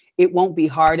eventually it won't be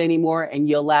hard anymore and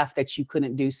you'll laugh that you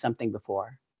couldn't do something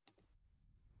before.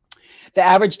 The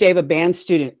average day of a band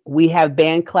student, we have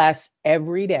band class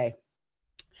every day.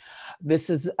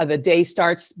 This is the day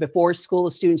starts before school.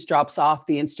 The students drops off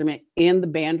the instrument in the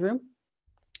band room.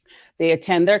 They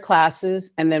attend their classes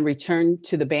and then return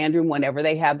to the band room whenever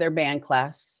they have their band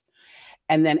class.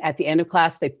 And then at the end of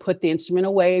class, they put the instrument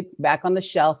away back on the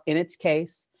shelf in its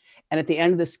case. And at the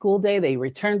end of the school day, they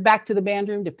return back to the band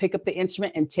room to pick up the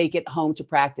instrument and take it home to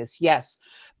practice. Yes,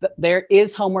 there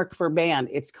is homework for band.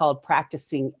 It's called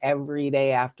practicing every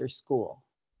day after school,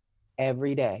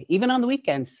 every day, even on the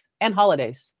weekends and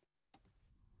holidays.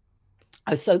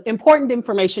 So important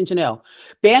information to know.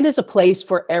 Band is a place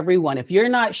for everyone. If you're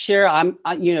not sure,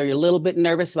 you're a little bit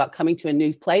nervous about coming to a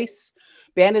new place,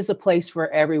 band is a place for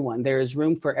everyone. There is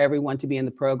room for everyone to be in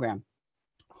the program.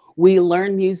 We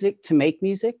learn music to make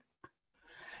music.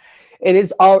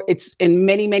 It's in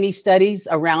many, many studies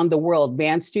around the world.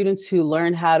 Band students who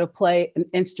learn how to play an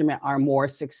instrument are more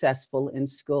successful in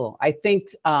school. I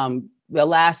think the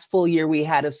last full year we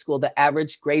had of school, the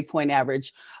average grade point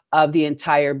average of the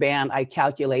entire band, I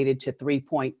calculated to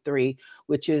 3.3,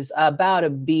 which is about a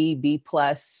B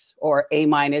plus, or A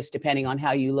minus, depending on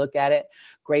how you look at it,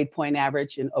 grade point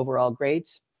average in overall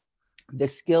grades. The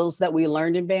skills that we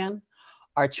learned in band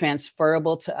are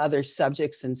transferable to other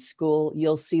subjects in school.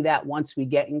 You'll see that once we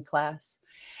get in class.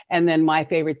 And then my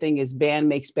favorite thing is band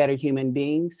makes better human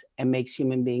beings and makes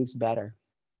human beings better.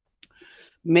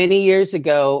 Many years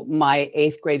ago, my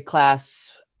 8th grade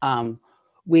class,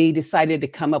 we decided to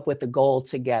come up with a goal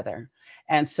together.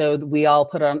 And so we all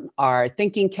put on our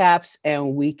thinking caps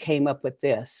and we came up with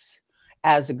this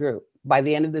as a group. By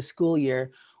the end of the school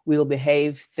year, we will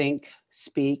behave, think,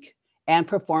 speak, and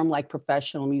perform like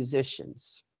professional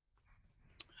musicians.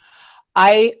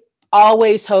 I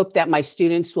always hope that my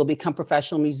students will become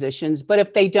professional musicians, but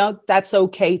if they don't, that's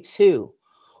okay too.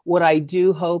 What I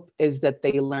do hope is that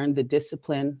they learn the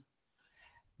discipline,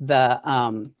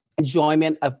 the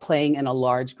enjoyment of playing in a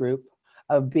large group,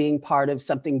 of being part of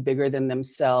something bigger than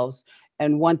themselves.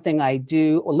 And one thing I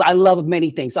love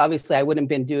many things. Obviously, I wouldn't have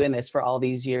been doing this for all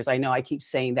these years. I know I keep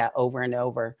saying that over and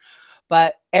over,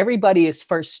 but everybody is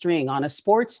first string. On a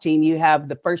sports team, you have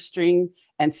the first string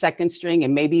and second string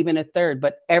and maybe even a third,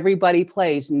 but everybody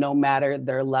plays no matter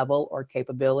their level or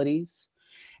capabilities.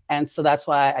 And so that's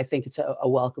why I think it's a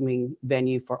welcoming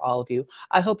venue for all of you.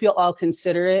 I hope you'll all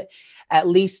consider it, at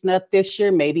least not this year,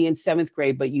 maybe in 7th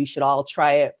grade, but you should all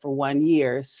try it for 1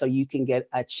 year so you can get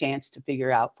a chance to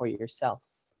figure out for yourself.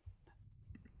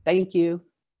 Thank you.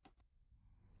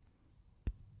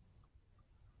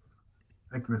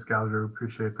 Thank you, Ms. Gallagher.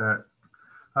 Appreciate that.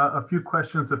 A few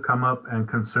questions have come up and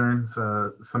concerns.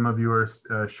 Some of you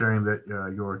are sharing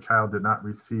that your child did not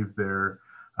receive their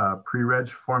pre-reg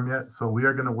form yet. So we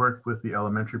are going to work with the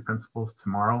elementary principals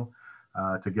tomorrow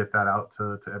to get that out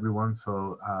to everyone.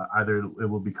 So either it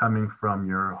will be coming from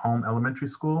your home elementary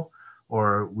school,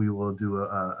 or we will do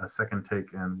a second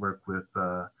take and work with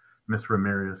Ms.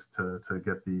 Ramirez to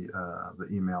get the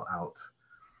email out.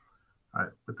 All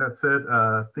right, with that said,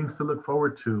 things to look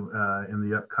forward to in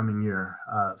the upcoming year.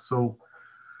 So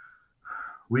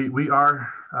we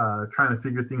are trying to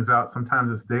figure things out.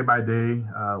 Sometimes it's day by day,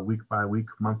 week by week,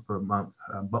 month by month,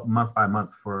 month by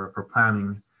month for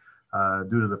planning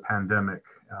due to the pandemic.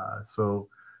 So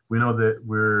we know that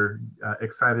we're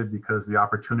excited because the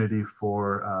opportunity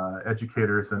for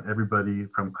educators and everybody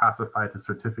from classified to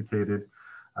certificated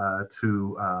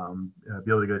to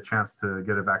be able to get a chance to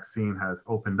get a vaccine has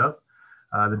opened up.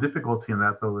 The difficulty in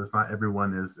that, though, is not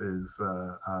everyone is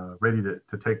ready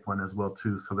to take one as well,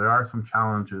 too. So there are some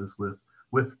challenges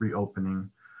with reopening.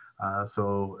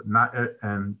 No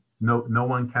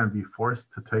one can be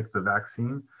forced to take the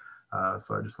vaccine.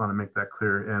 So I just want to make that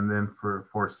clear. And then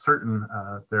for certain,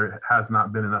 there has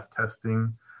not been enough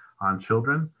testing on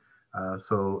children.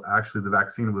 So actually the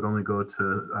vaccine would only go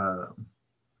to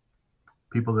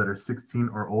people that are 16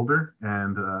 or older,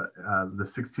 and the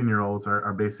 16-year-olds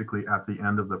are basically at the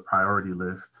end of the priority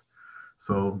list.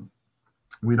 So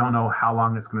we don't know how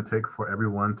long it's going to take for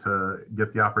everyone to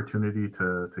get the opportunity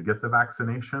to get the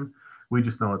vaccination. We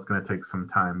just know it's going to take some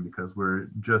time because we're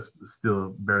just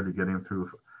still barely getting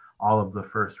through all of the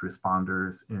first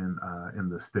responders in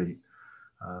the state.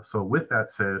 So with that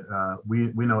said,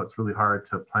 we know it's really hard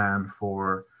to plan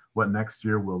for what next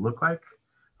year will look like.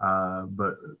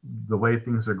 But the way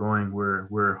things are going,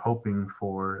 we're hoping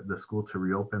for the school to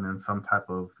reopen in some type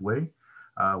of way.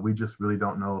 We just really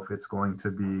don't know if it's going to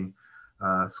be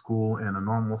school in a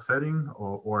normal setting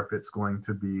or if it's going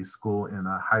to be school in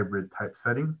a hybrid type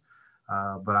setting.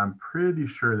 But I'm pretty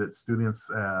sure that students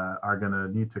are going to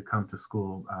need to come to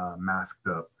school masked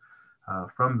up.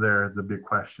 From there, the big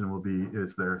question will be,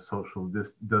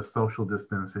 does social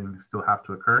distancing still have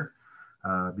to occur?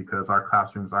 Because our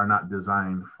classrooms are not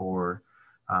designed for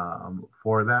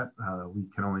that. We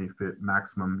can only fit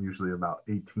maximum usually about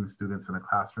 18 students in a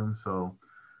classroom. So,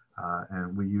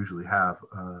 and we usually have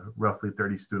roughly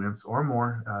 30 students or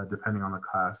more, depending on the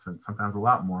class, and sometimes a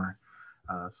lot more.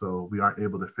 So we aren't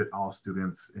able to fit all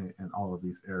students in all of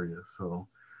these areas. So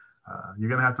you're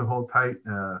gonna have to hold tight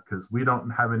because we don't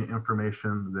have any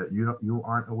information that you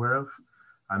aren't aware of.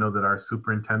 I know that our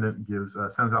superintendent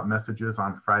sends out messages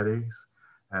on Fridays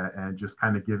and just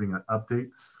kind of giving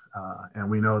updates. And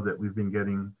we know that we've been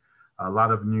getting a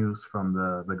lot of news from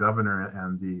the governor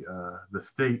and the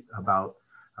state about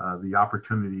the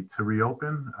opportunity to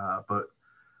reopen. But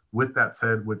with that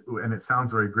said, and it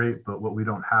sounds very great, but what we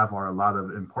don't have are a lot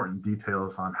of important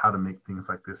details on how to make things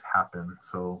like this happen.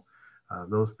 So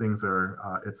those things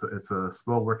are, it's a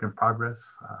slow work in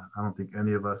progress. I don't think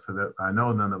any of us I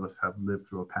know none of us have lived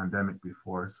through a pandemic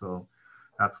before. So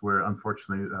that's where,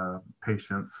 unfortunately,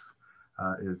 patience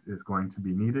is going to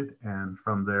be needed. And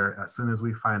from there, as soon as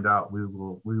we find out, we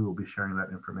will be sharing that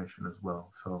information as well.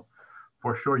 So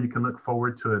for sure, you can look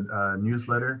forward to a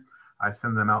newsletter. I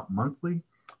send them out monthly.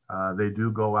 They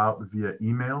do go out via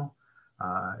email,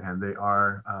 and they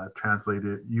are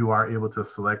translated. You are able to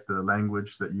select the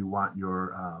language that you want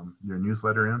your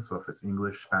newsletter in. So if it's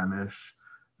English, Spanish,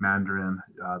 Mandarin,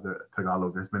 the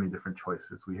Tagalog, there's many different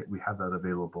choices. We have that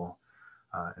available.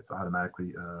 It's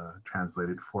automatically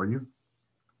translated for you.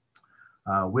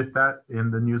 With that,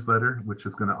 in the newsletter, which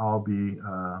is going to all be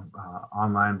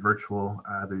online, virtual,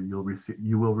 either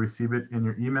you will receive it in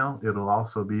your email. It'll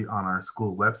also be on our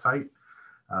school website,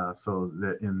 so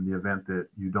that in the event that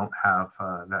you don't have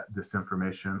this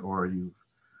information, or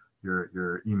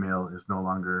your email is no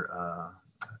longer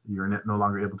you're no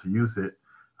longer able to use it,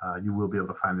 you will be able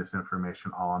to find this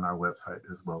information all on our website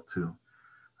as well too.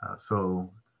 So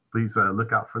please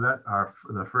look out for that.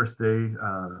 The first day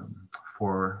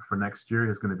for next year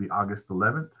is going to be August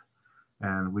 11th,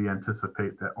 and we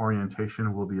anticipate that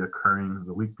orientation will be occurring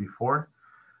the week before.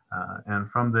 And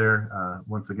from there,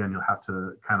 once again, you'll have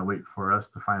to kind of wait for us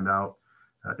to find out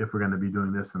if we're going to be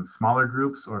doing this in smaller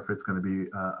groups or if it's going to be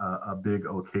a big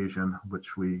occasion,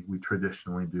 which we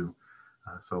traditionally do.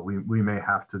 So we may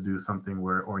have to do something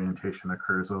where orientation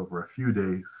occurs over a few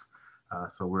days.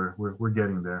 So we're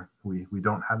getting there. We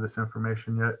don't have this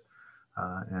information yet,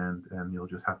 and you'll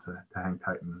just have to hang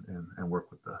tight and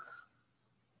work with us.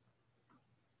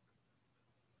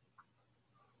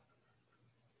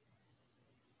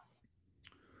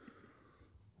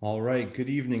 All right, good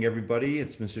evening, everybody.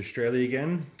 It's Mr. Straley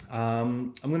again.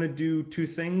 I'm going to do two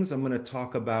things. I'm going to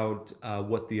talk about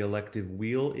what the elective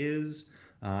wheel is,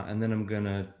 and then I'm going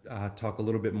to talk a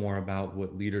little bit more about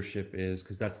what leadership is,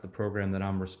 because that's the program that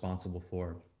I'm responsible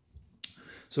for.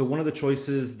 So one of the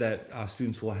choices that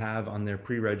students will have on their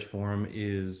pre-reg form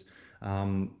is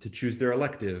to choose their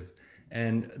elective.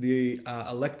 And the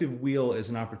elective wheel is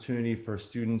an opportunity for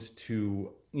students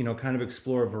to, kind of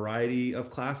explore a variety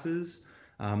of classes.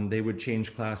 They would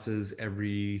change classes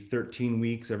every 13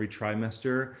 weeks, every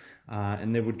trimester,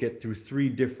 and they would get through 3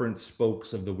 different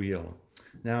spokes of the wheel.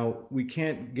 Now, we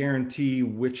can't guarantee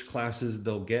which classes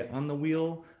they'll get on the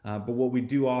wheel, but what we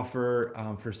do offer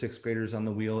for 6th graders on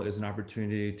the wheel is an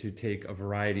opportunity to take a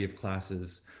variety of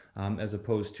classes, as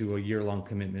opposed to a year-long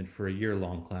commitment for a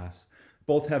year-long class.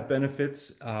 Both have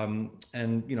benefits,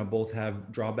 and both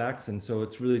have drawbacks, and so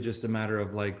it's really just a matter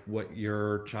of like what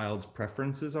your child's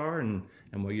preferences are and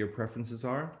what your preferences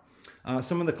are.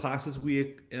 Some of the classes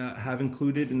we have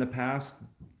included in the past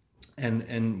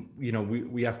and you know,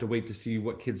 we have to wait to see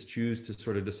what kids choose to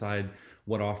sort of decide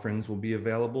what offerings will be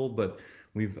available. But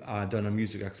we've done a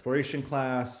music exploration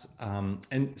class,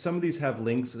 and some of these have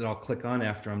links that I'll click on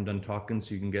after I'm done talking,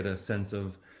 so you can get a sense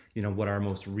of, you know, what our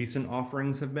most recent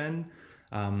offerings have been.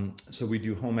 So we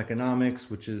do home economics,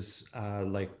 which is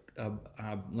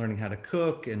learning how to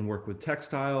cook and work with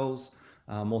textiles.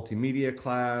 Multimedia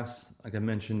class, like I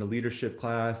mentioned, a leadership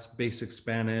class, basic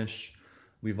Spanish.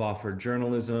 We've offered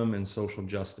journalism and social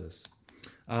justice.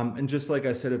 And just like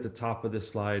I said at the top of this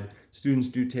slide, students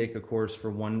do take a course for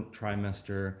one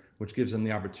trimester, which gives them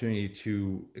the opportunity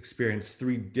to experience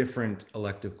 3 different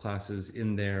elective classes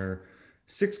in their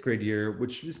 6th grade year,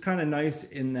 which is kind of nice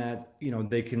in that, you know,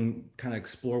 they can kind of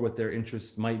explore what their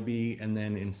interests might be, and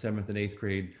then in 7th and 8th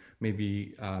grade,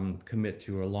 maybe commit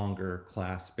to a longer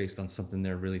class based on something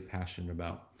they're really passionate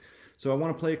about. So I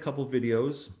want to play a couple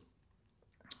videos.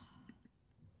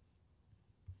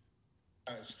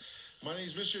 Guys, my name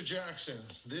is Mr. Jackson.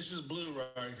 This is Blue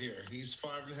right here. He's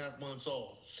 5.5 months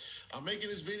old. I'm making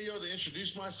this video to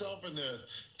introduce myself and to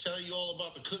tell you all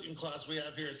about the cooking class we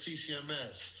have here at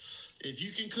CCMS. If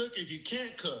you can cook, if you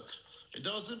can't cook, it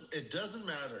doesn't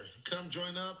matter. Come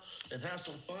join up and have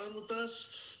some fun with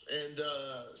us. And,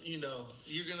 you know,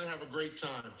 you're going to have a great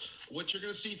time. What you're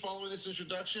going to see following this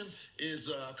introduction is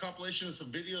a compilation of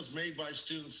some videos made by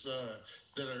students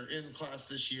that are in class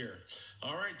this year.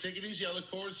 All right, take it easy. I look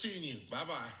forward to seeing you.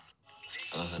 Bye-bye.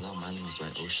 Hello, my name is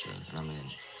Dwight Osha, and I'm in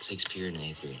 6th period and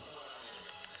 8th grade.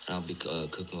 And I'll be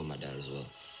cooking with my dad as well.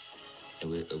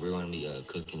 And we're going to be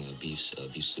cooking a beef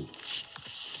soup.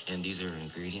 And these are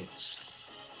ingredients.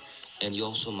 And you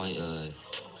also might,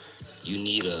 you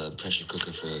need a pressure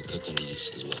cooker for cooking these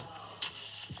as well.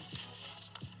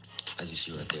 As you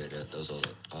see right there, those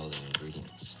are all the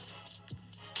ingredients.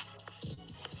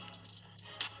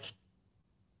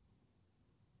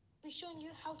 I'll be showing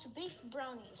you how to bake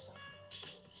brownies.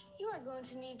 You are going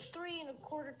to need 3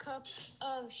 1/4 cup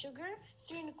of sugar,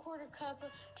 3 1/4 cup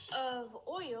of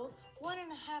oil,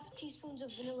 1.5 teaspoons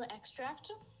of vanilla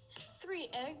extract, 3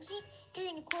 eggs, 3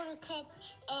 1/4 cup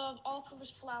of all-purpose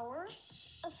flour,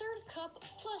 1/3 cup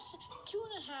plus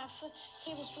 2.5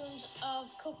 tablespoons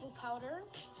of cocoa powder,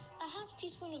 1/2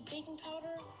 teaspoon of baking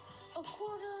powder,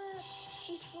 1/4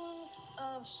 teaspoon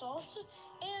of salt,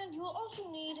 and you will also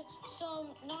need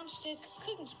some non-stick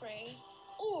cooking spray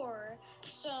or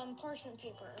some parchment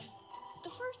paper. The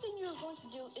first thing you're going to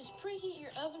do is preheat your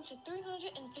oven to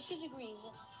 350 degrees.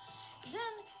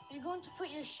 Then you're going to put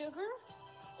your sugar,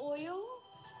 oil,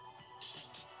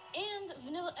 and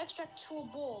vanilla extract to a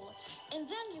bowl. And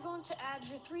then you're going to add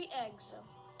your 3 eggs.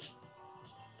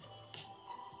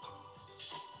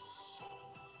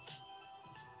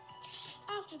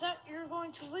 After that, you're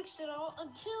going to mix it all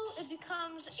until it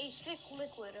becomes a thick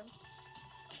liquid.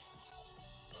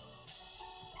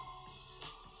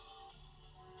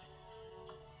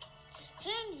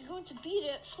 Then you're going to beat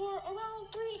it for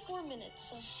around 3 to 4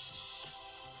 minutes.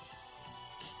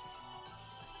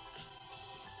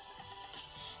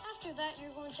 After that,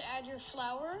 you're going to add your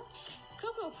flour,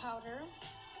 cocoa powder,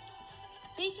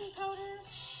 baking powder,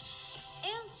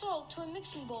 and salt to a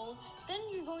mixing bowl. Then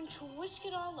you're going to whisk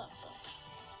it all up.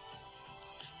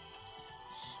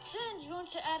 Then you're going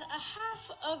to add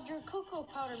 1/2 of your cocoa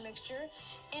powder mixture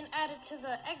and add it to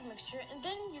the egg mixture, and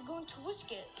then you're going to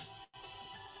whisk it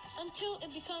until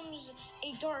it becomes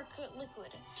a dark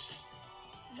liquid.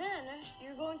 Then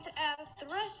you're going to add the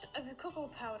rest of your cocoa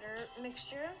powder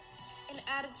mixture and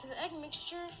add it to the egg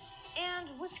mixture and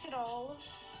whisk it all.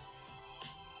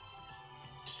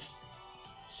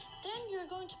 Then you're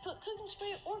going to put cooking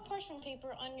spray or parchment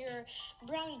paper on your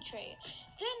brownie tray.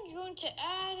 Then you're going to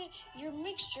add your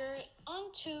mixture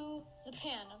onto the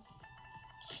pan.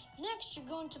 Next, you're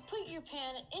going to put your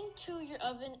pan into your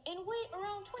oven and wait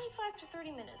around 25 to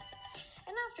 30 minutes.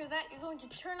 And after that, you're going to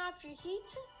turn off your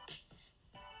heat,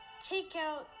 take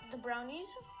out the brownies,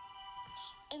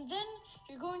 and then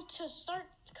you're going to start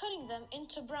cutting them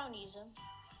into brownies.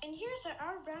 And here's how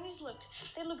our brownies looked.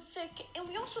 They look thick, and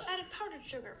we also added powdered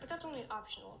sugar, but that's only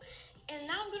optional. And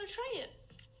now I'm gonna try it.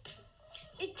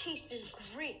 It tasted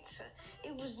great.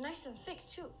 It was nice and thick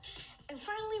too. And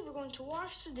finally, we're going to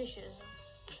wash the dishes.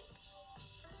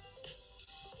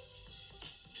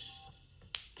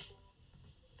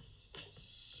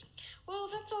 Well,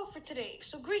 that's all for today.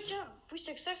 So great job. We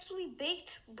successfully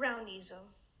baked brownies.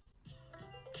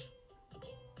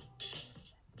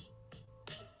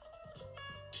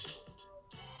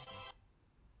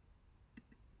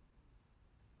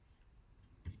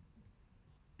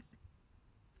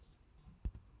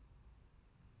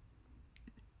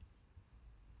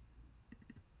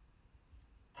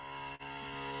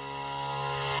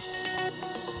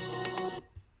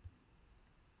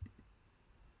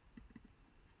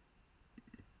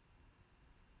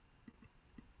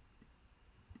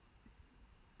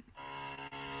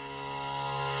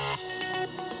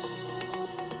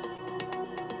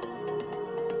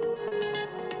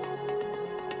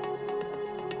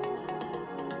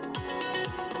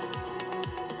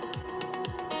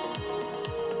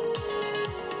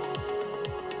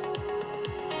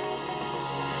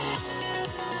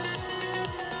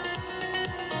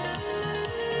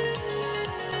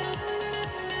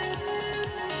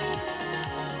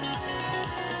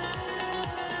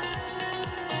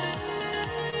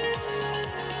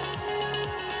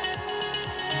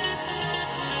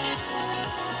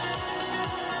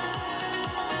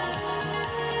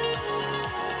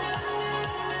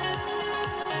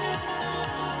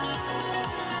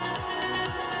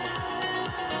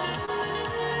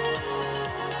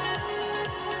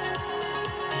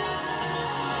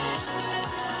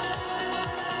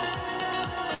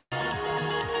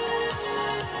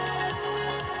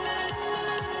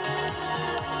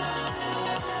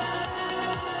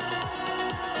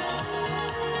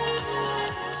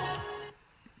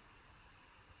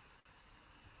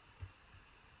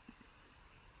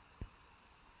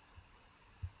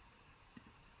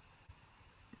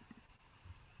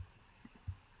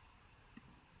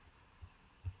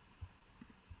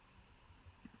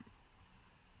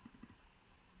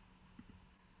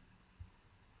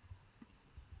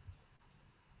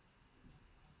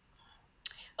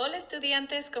 Hola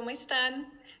estudiantes, ¿cómo están?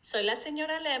 Soy la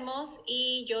señora Lemos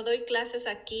y yo doy clases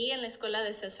aquí en la Escuela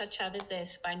de César Chávez de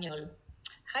Español.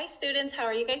 Hi students, how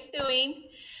are you guys doing?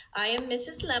 I am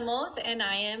Mrs. Lemos and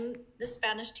I am the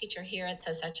Spanish teacher here at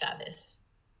César Chávez.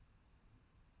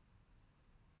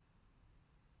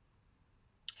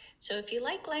 So if you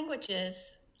like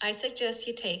languages, I suggest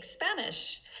you take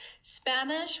Spanish.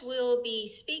 Spanish will be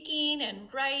speaking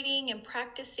and writing and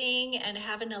practicing and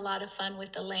having a lot of fun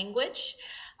with the language.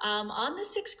 On the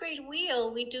 6th grade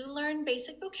wheel, we do learn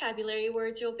basic vocabulary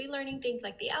words. You'll be learning things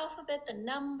like the alphabet, the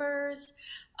numbers,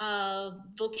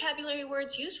 vocabulary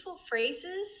words, useful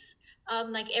phrases,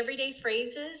 like everyday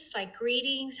phrases like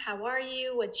greetings, how are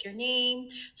you, what's your name?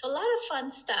 So a lot of fun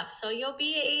stuff. So you'll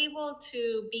be able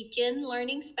to begin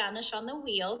learning Spanish on the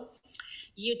wheel.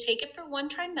 You take it for one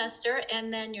trimester,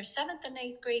 and then your 7th and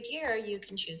 8th grade year, you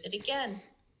can choose it again.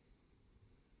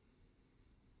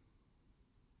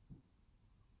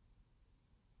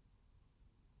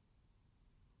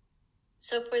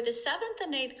 So for the 7th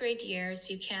and 8th grade years,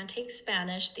 you can take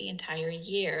Spanish the entire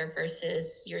year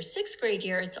versus your 6th grade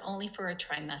year, it's only for a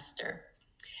trimester.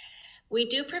 We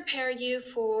do prepare you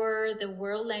for the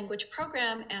world language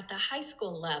program at the high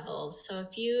school level. So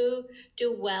if you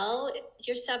do well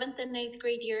your 7th and 8th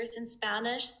grade years in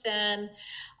Spanish, then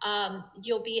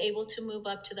you'll be able to move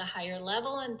up to the higher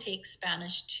level and take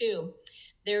Spanish too.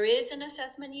 There is an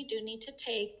assessment you do need to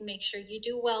take. Make sure you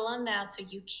do well on that so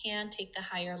you can take the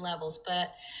higher levels.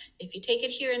 But if you take it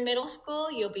here in middle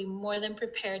school, you'll be more than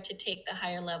prepared to take the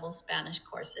higher level Spanish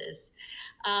courses.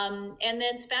 And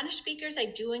then Spanish speakers, I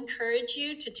do encourage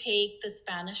you to take the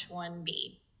Spanish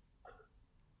 1B.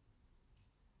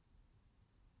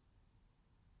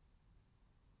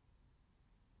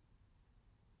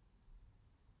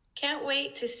 Can't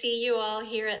wait to see you all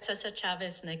here at César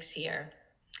Chávez next year.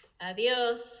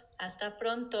 Adiós, hasta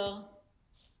pronto.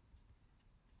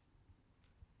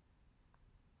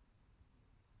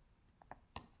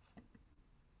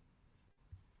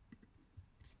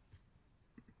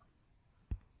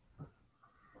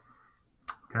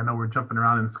 Okay, I know we're jumping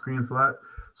around in screens a lot.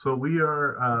 So we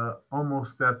are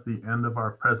almost at the end of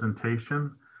our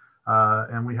presentation,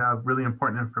 and we have really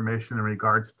important information in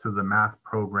regards to the math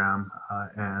program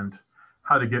and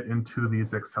how to get into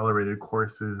these accelerated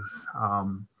courses.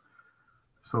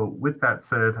 So with that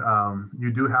said,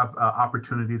 you do have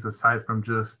opportunities aside from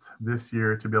just this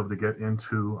year to be able to get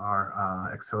into our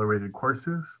accelerated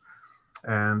courses.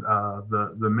 And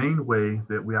the main way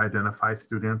that we identify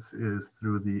students is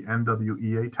through the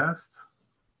NWEA test.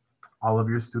 All of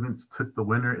your students took the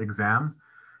winter exam,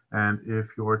 and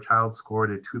if your child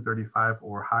scored a 235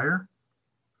 or higher,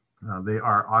 they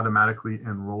are automatically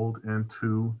enrolled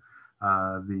into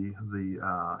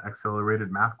the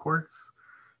accelerated math course.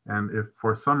 And if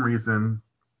for some reason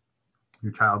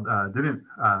your child didn't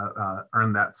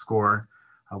earn that score,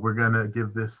 we're going to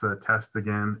give this test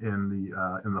again in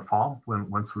the fall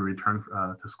once we return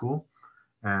to school.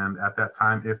 And at that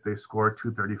time, if they score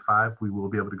 235, we will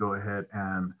be able to go ahead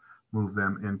and move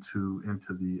them into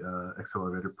the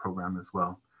accelerated program as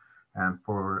well. And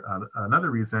for another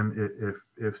reason,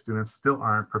 if students still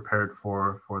aren't prepared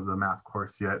for the math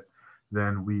course yet,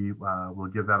 then we will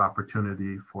give that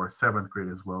opportunity for 7th grade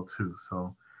as well too.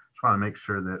 So just want to make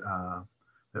sure that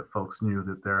that folks knew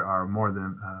that there are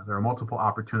multiple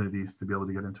opportunities to be able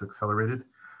to get into accelerated.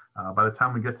 By the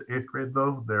time we get to 8th grade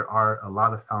though, there are a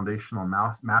lot of foundational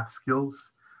math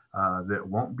skills that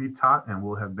won't be taught and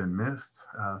will have been missed.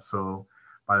 So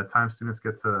by the time students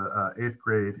get to 8th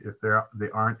grade, if they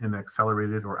aren't in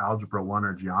accelerated or algebra 1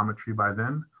 or geometry by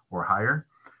then or higher,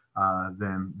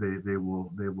 then they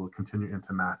will continue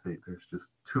into math 8. There's just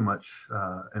too much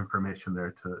information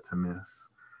there to miss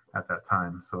at that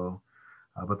time. So,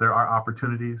 but there are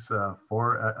opportunities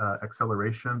for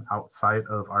acceleration outside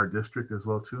of our district as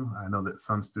well too. I know that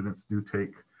some students do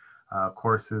take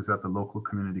courses at the local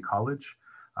community college.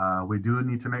 We do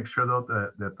need to make sure though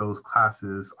that those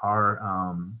classes are,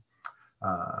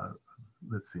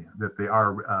 that they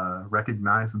are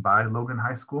recognized by Logan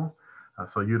High School.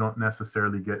 So you don't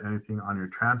necessarily get anything on your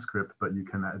transcript, but you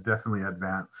can definitely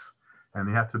advance. And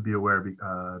you have to be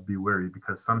wary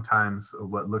because sometimes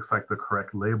what looks like the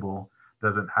correct label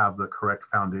doesn't have the correct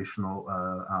foundational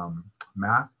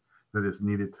math that is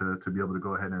needed to be able to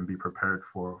go ahead and be prepared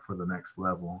for the next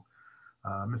level.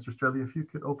 Mr. Strelly, if you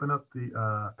could open up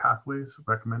the pathways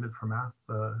recommended for math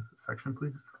section,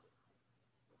 please.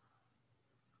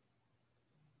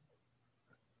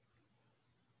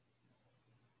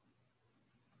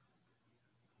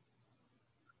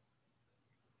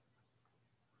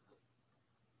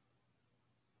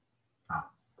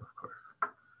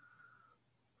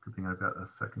 think I've got a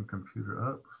second computer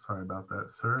up. Sorry about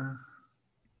that, sir.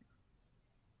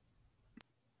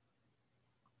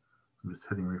 I'm just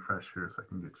hitting refresh here so I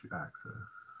can get you access.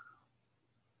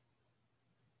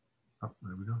 Oh,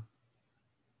 there we go.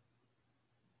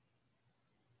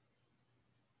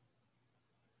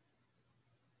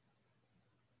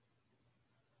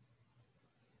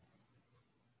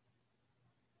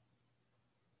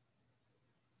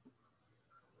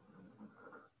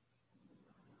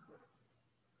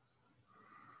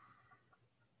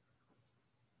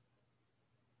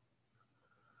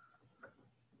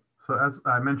 So as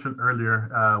I mentioned earlier,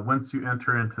 once you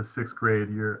enter into sixth grade,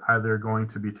 you're either going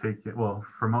to be taking, well,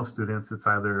 for most students, it's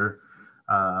either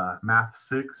Math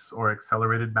 6 or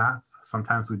accelerated math.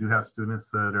 Sometimes we do have students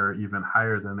that are even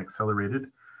higher than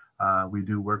accelerated. We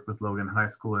do work with Logan High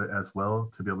School as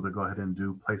well to be able to go ahead and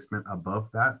do placement above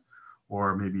that,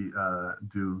 or maybe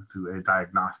do a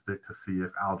diagnostic to see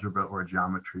if algebra or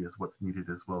geometry is what's needed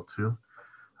as well too.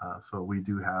 So we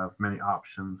do have many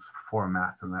options for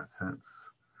math in that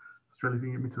sense. Australia, if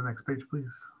you can get me to the next page,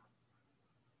 please.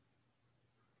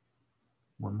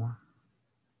 One more.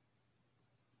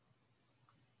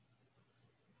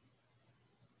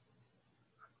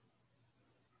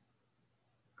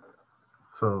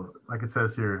 So like it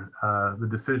says here, the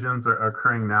decisions are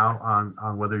occurring now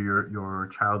on whether your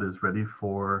child is ready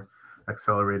for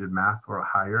accelerated math or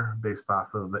higher based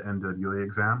off of the NWA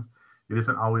exam. It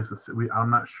isn't always, I'm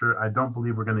not sure, I don't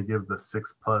believe we're going to give the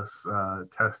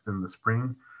 6+ test in the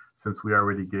spring, since we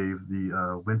already gave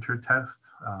the winter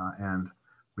test and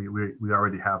we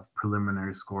already have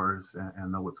preliminary scores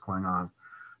and know what's going on.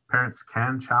 Parents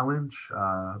can challenge,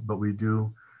 but we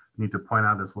do need to point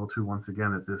out as well too, once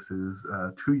again, that this is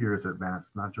 2 years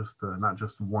advanced, not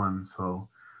just one. So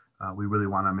we really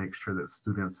want to make sure that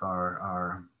students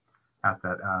are at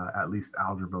that at least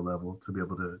algebra level to be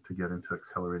able to get into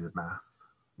accelerated math.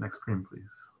 Next screen,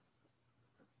 please.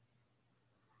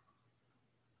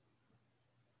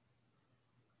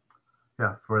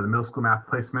 Yeah, for the middle school math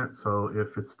placement, so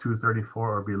if it's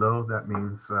 234 or below, that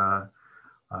means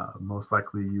most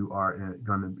likely you are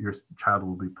your child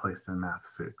will be placed in Math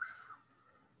 6.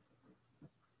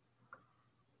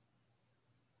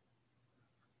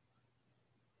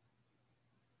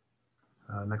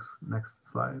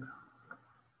 Next slide.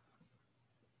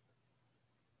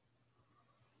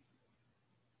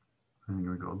 And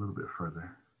we go a little bit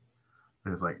further.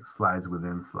 There's like slides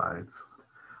within slides.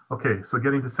 Okay, so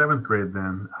getting to 7th grade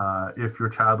then, if your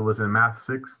child was in Math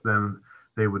 6, then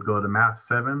they would go to Math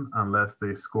 7 unless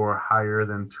they score higher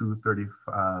than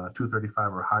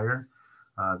 235 or higher.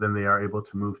 Then they are able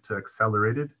to move to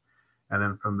accelerated. And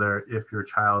then from there, if your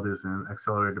child is in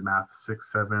accelerated Math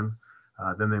 6, 7,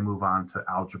 then they move on to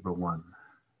Algebra 1.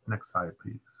 Next slide,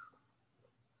 please.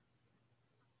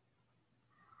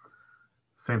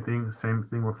 Same thing,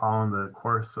 we're following the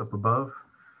course up above.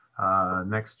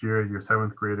 Next year, your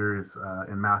 7th grader is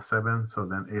in Math 7, so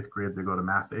then 8th grade, they go to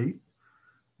Math 8.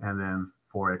 And then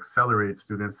for accelerate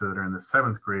students that are in the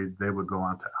 7th grade, they would go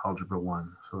on to Algebra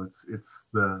 1. So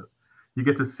you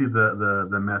get to see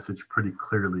the message pretty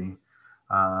clearly.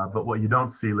 But what you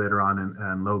don't see later on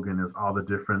in Logan is all the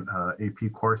different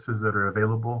AP courses that are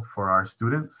available for our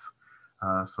students.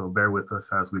 So bear with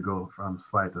us as we go from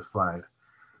slide to slide.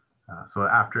 So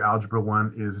after Algebra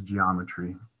 1 is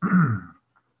geometry.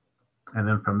 And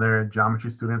then from there, geometry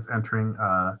students entering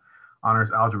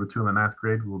Honors Algebra 2 in the 9th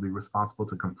grade will be responsible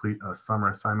to complete a summer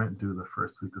assignment due the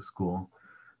first week of school.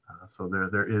 So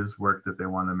there is work that they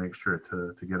want to make sure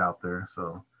to get out there.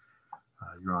 So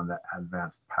you're on that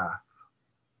advanced path.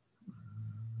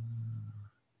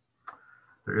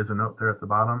 There is a note there at the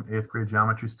bottom. 8th grade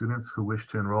geometry students who wish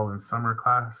to enroll in a summer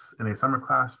class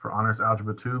for Honors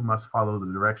Algebra 2 must follow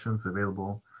the directions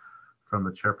available from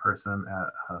the chairperson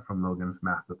from Logan's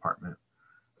math department.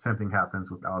 Same thing happens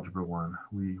with Algebra 1.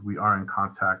 We are in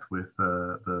contact with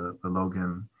the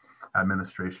Logan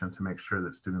administration to make sure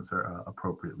that students are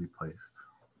appropriately placed.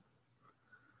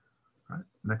 All right,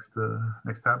 next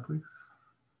tab, please.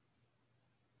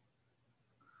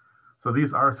 So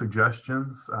these are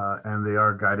suggestions and they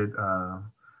are guided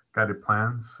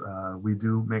plans. We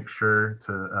do make sure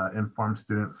to inform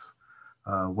students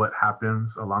what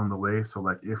happens along the way. So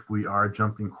like if we are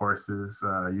jumping courses,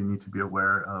 you need to be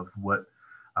aware of what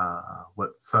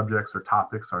subjects or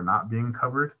topics are not being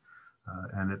covered.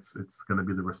 And it's going to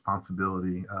be the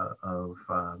responsibility of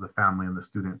the family and the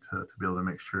student to be able to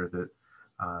make sure that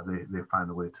they find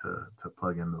a way to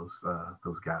plug in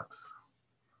those gaps.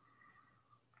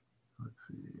 Let's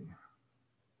see.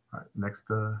 All right, next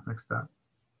step.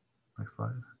 Next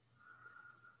slide.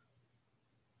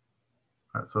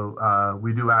 All So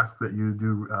we do ask that you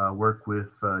do work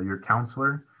with your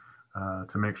counselor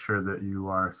to make sure that you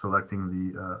are selecting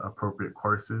the appropriate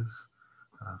courses.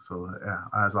 So yeah,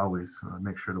 as always,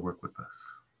 make sure to work with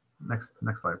us. Next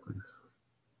slide, please.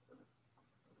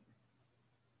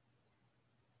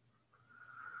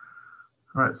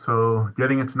 All right, so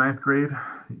getting into ninth grade,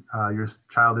 your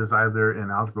child is either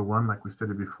in Algebra 1, like we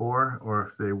stated before, or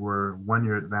if they were 1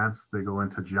 year advanced, they go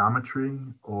into geometry,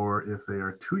 or if they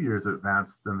are 2 years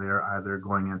advanced, then they are either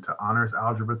going into Honors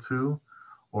Algebra 2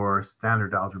 or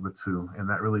Standard Algebra 2. And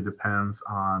that really depends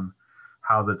on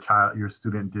how your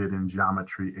student did in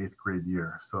geometry 8th grade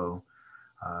year. So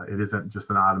it isn't just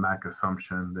an automatic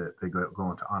assumption that they go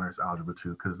into Honors Algebra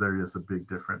 2, because there is a big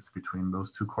difference between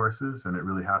those two courses, and it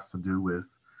really has to do with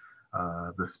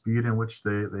the speed in which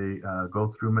they go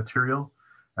through material,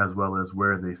 as well as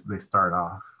where they start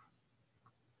off.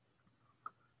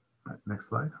 Right, next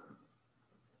slide.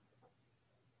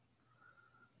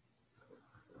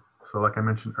 So like I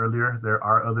mentioned earlier, there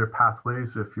are other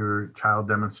pathways if your child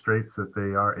demonstrates that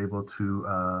they are able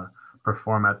to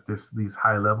perform at these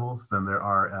high levels, then there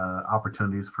are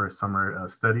opportunities for summer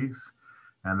studies,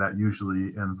 and that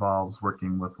usually involves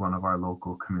working with one of our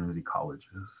local community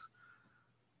colleges.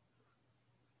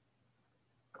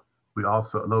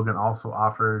 Logan also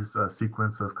offers a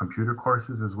sequence of computer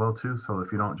courses as well too. So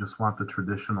if you don't just want the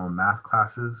traditional math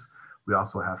classes, we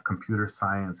also have computer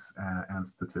science and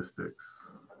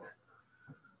statistics.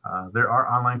 There are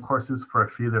online courses for a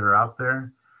fee that are out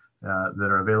there that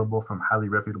are available from highly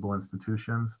reputable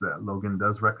institutions that Logan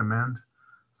does recommend.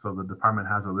 So the department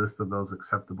has a list of those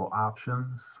acceptable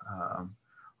options.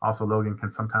 Also, Logan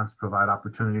can sometimes provide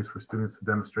opportunities for students to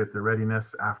demonstrate their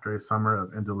readiness after a summer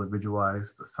of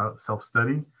individualized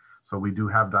self-study. So we do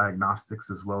have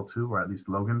diagnostics as well too, or at least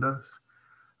Logan does.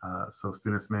 So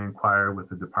students may inquire with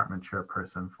the department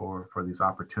chairperson for these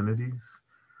opportunities.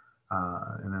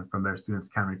 And then from there, students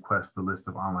can request the list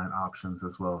of online options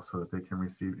as well, so that they can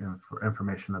receive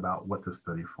information about what to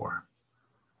study for.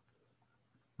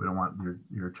 We don't want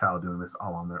your child doing this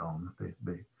all on their own.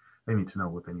 They need to know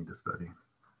what they need to study.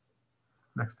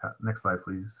 Next slide,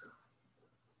 please.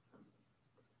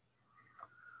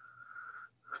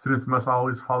 Students must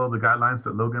always follow the guidelines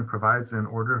that Logan provides in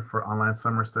order for online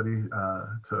summer study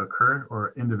to occur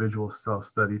or individual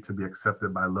self-study to be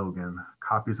accepted by Logan.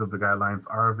 Copies of the guidelines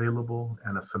are available,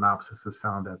 and a synopsis is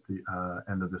found at the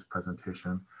end of this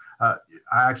presentation. I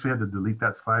actually had to delete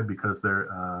that slide because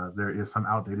there is some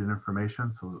outdated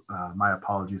information, so my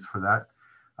apologies for that.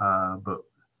 But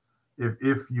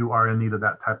if you are in need of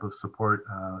that type of support,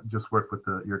 just work with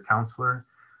your counselor.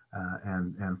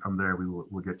 And from there,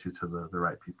 we'll get you to the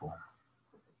right people.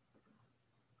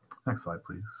 Next slide,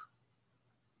 please.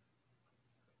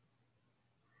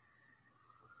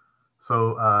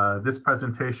 So this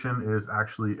presentation is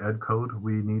actually Ed Code.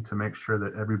 We need to make sure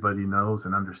that everybody knows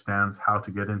and understands how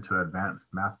to get into advanced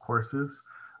math courses.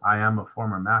 I am a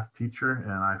former math teacher,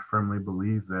 and I firmly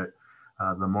believe that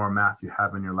the more math you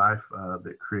have in your life,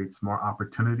 that creates more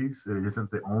opportunities. It isn't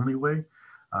the only way.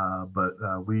 But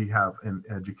we have in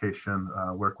education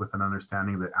work with an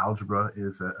understanding that algebra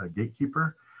is a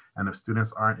gatekeeper. And if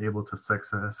students aren't able to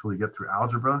successfully get through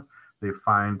algebra, they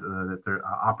find that their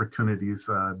opportunities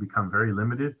become very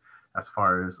limited as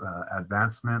far as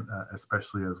advancement,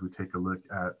 especially as we take a look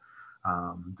at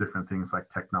different things like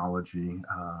technology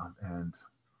and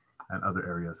other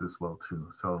areas as well too.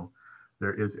 So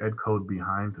there is Ed Code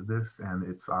behind this, and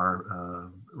it's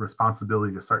our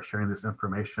responsibility to start sharing this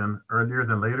information earlier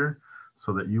than later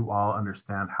so that you all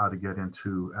understand how to get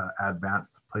into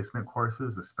advanced placement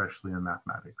courses, especially in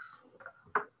mathematics.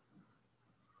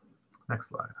 Next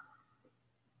slide.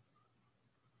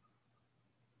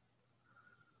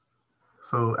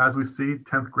 So as we see,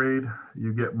 10th grade,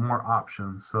 you get more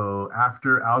options. So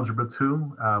after Algebra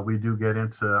 2, we do get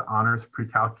into honors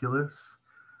pre-calculus.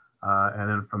 And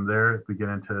then from there, we get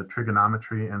into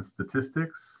trigonometry and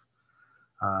statistics.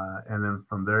 And then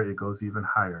from there, it goes even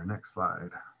higher. Next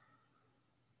slide.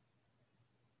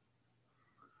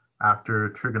 After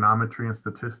trigonometry and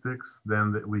statistics,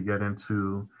 then we get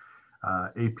into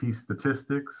AP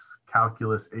statistics,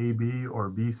 calculus AB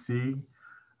or BC.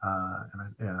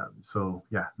 So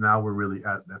yeah, now we're really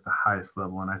at the highest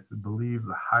level. And I believe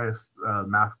the highest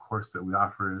math course that we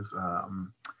offer is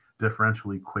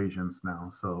differential equations now.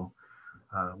 So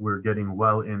we're getting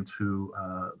well into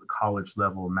college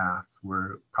level math.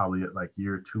 We're probably at like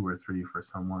year 2 or 3 for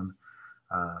someone,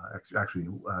 actually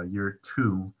year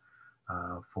 2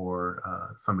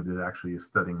 for somebody that actually is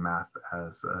studying math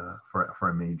as for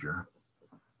a major.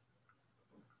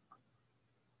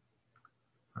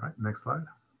 All right, next slide.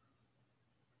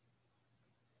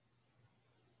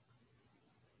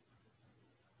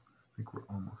 think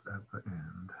we're almost at the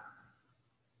end.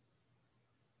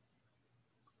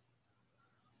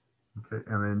 Okay,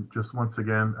 and then just once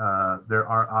again, there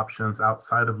are options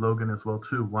outside of Logan as well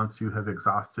too. Once you have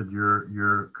exhausted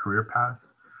your career path,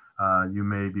 you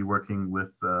may be working with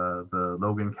the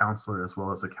Logan counselor as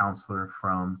well as a counselor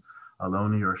from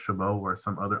Ohlone or Chabot or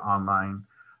some other online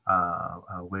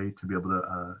way to be able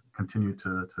to continue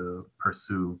to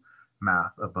pursue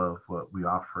math above what we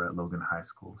offer at Logan High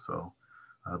School. So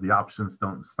the options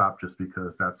don't stop just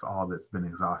because that's all that's been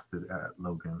exhausted at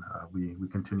Logan. We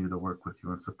continue to work with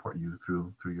you and support you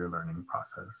through your learning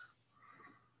process.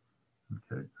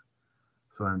 Okay.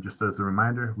 So and just as a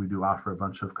reminder, we do offer a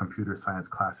bunch of computer science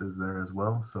classes there as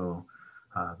well. So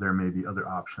there may be other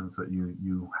options that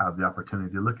you have the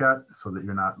opportunity to look at so that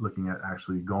you're not looking at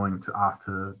actually going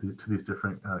to these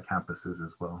different campuses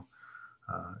as well.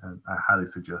 And I highly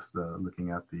suggest looking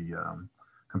at the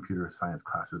computer science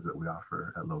classes that we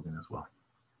offer at Logan as well.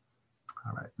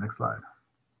 All right, next slide.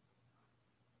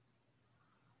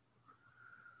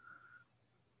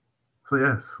 So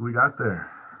yes, we got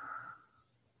there.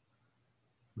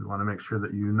 We want to make sure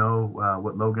that you know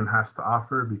what Logan has to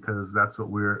offer, because that's what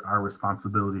our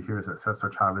responsibility here at Cesar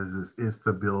Chavez is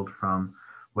to build from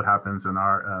what happens in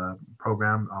our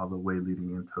program all the way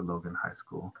leading into Logan High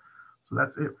School. So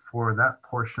that's it for that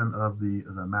portion of the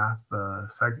math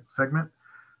segment.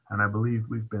 And I believe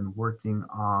we've been working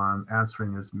on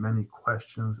answering as many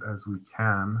questions as we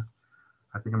can.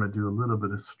 I think I'm going to do a little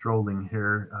bit of strolling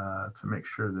here to make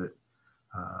sure that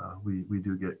we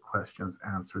do get questions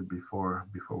answered before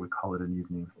we call it an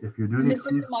evening. If you do need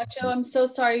Mr. Camacho, I'm so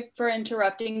sorry for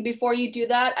interrupting. Before you do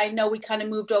that, I know we kind of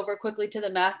moved over quickly to the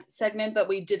math segment, but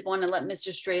we did want to let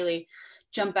Mr. Straley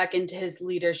jump back into his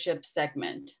leadership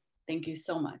segment. Thank you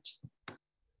so much.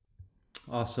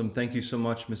 Awesome. Thank you so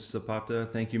much, Mrs. Zapata.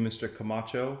 Thank you, Mr.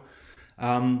 Camacho.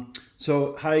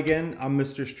 So hi again, I'm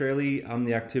Mr. Straley. I'm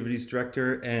the activities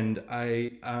director, and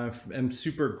I am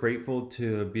super grateful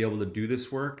to be able to do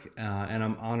this work, and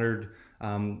I'm honored,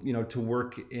 to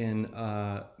work in,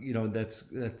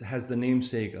 that has the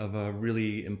namesake of a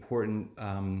really important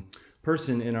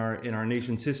person in our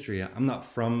nation's history. I'm not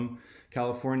from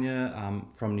California. I'm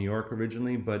from New York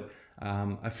originally, but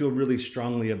I feel really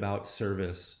strongly about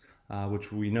service.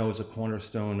 Which we know is a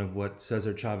cornerstone of what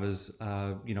Cesar Chavez,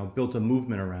 built a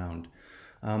movement around.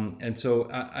 And so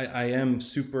I am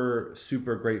super,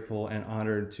 super grateful and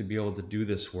honored to be able to do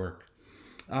this work.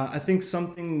 I think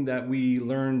something that we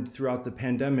learned throughout the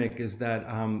pandemic is that,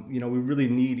 we really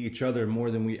need each other more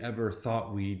than we ever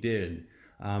thought we did.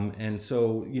 And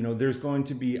so, there's going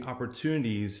to be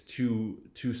opportunities to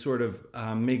sort of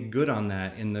make good on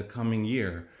that in the coming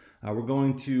year. We're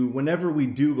going to, whenever we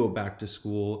do go back to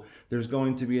school, there's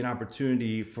going to be an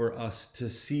opportunity for us to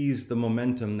seize the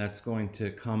momentum that's going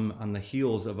to come on the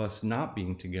heels of us not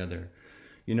being together.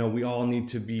 We all need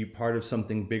to be part of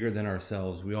something bigger than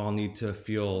ourselves. We all need to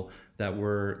feel that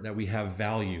we have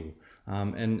value.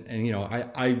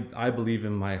 I believe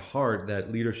in my heart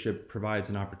that leadership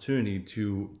provides an opportunity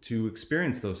to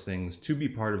experience those things, to be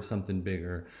part of something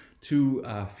bigger, to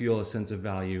feel a sense of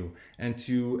value, and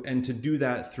to do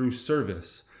that through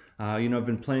service. I've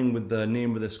been playing with the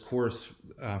name of this course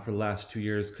for the last 2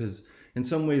 years because in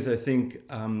some ways I think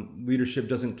leadership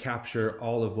doesn't capture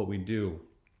all of what we do.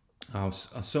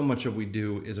 So much of what we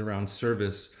do is around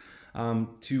service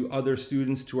to other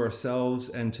students, to ourselves,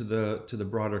 and to the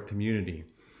broader community.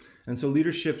 And so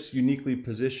leadership's uniquely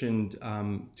positioned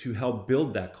to help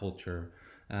build that culture.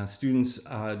 Students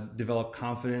develop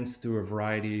confidence through a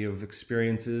variety of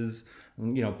experiences,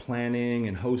 planning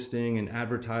and hosting and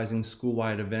advertising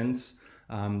school-wide events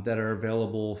that are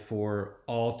available for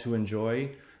all to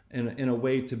enjoy in a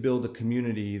way to build a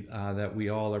community that we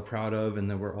all are proud of and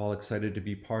that we're all excited to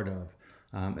be part of.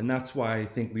 And that's why I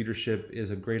think leadership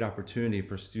is a great opportunity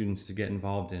for students to get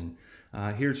involved in.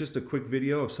 Here's just a quick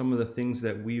video of some of the things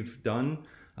that we've done.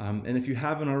 And if you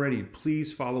haven't already,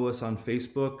 please follow us on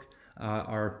Facebook.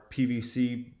 Our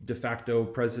PVC de facto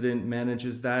president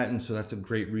manages that, and so that's a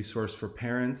great resource for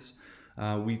parents.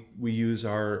 We use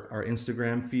our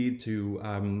Instagram feed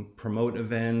to promote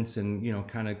events and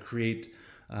kind of create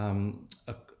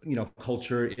a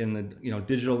culture in the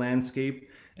digital landscape.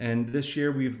 And this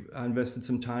year we've invested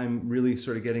some time really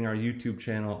sort of getting our YouTube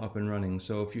channel up and running.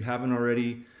 So if you haven't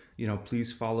already,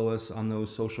 please follow us on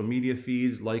those social media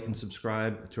feeds, like and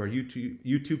subscribe to our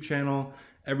YouTube channel.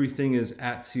 Everything is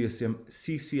at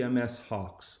CCMS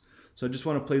Hawks. So I just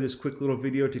want to play this quick little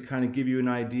video to kind of give you an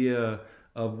idea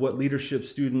of what leadership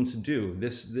students do.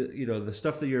 The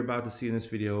stuff that you're about to see in this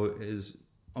video is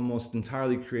almost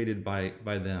entirely created by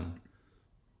them.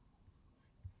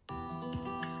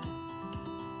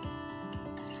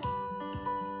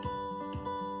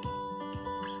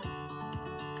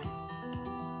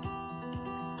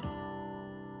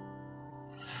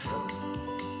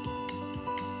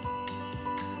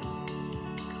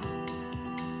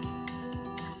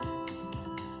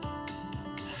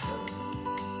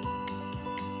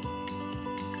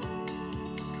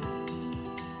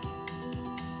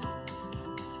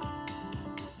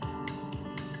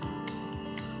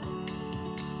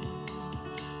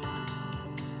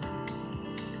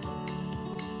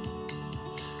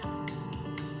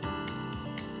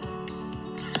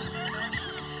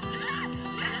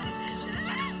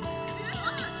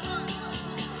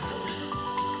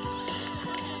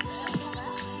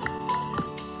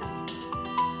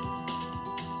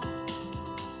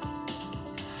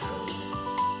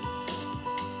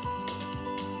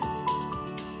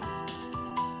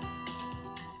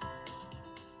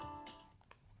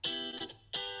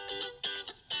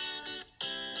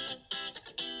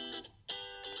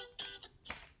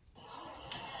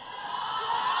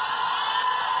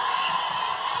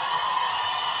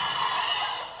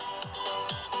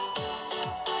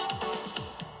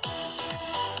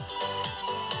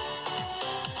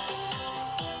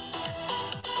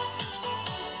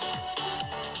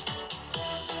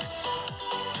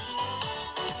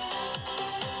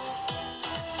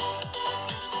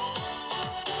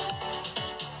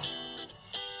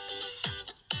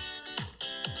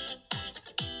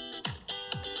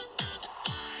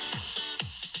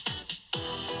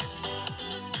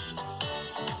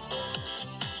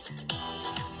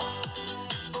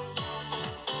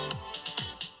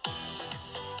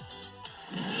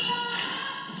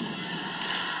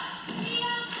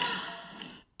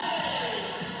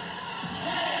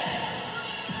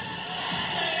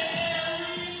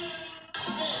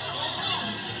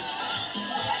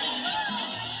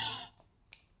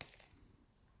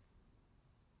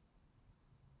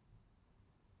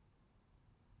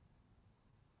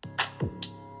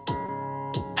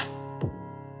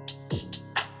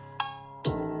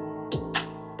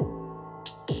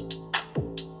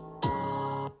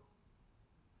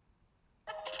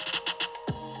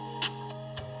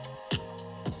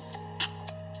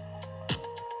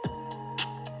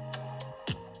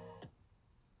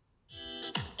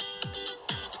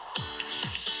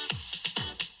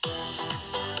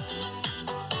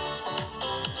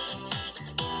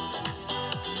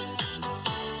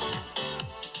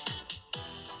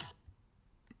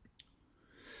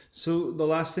 So the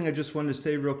last thing I just wanted to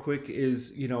say real quick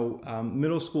is,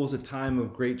 middle school is a time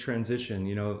of great transition.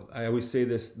 I always say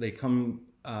this, they come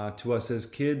to us as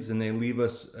kids and they leave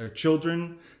us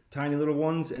children, tiny little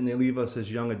ones, and they leave us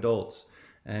as young adults.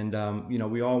 And,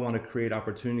 we all want to create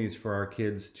opportunities for our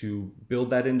kids to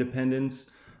build that independence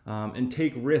and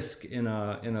take risk in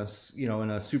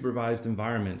a supervised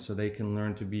environment so they can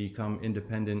learn to become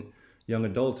independent young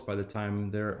adults by the time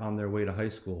they're on their way to high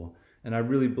school. And I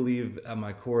really believe at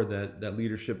my core that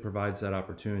leadership provides that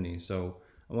opportunity. So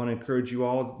I want to encourage you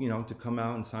all, to come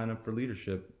out and sign up for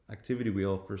Leadership Activity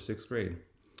Wheel for 6th grade.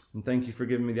 And thank you for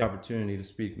giving me the opportunity to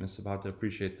speak, Ms. Zapata.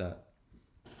 Appreciate that.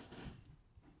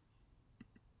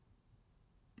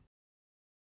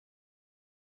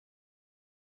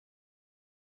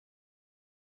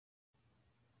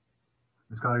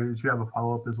 Ms. Gallagher, did you have a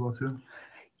follow-up as well too?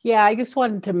 Yeah, I just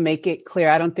wanted to make it clear.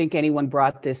 I don't think anyone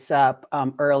brought this up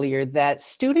earlier, that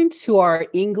students who are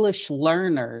English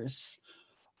learners,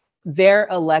 their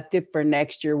elective for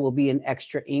next year will be an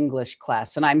extra English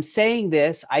class. And I'm saying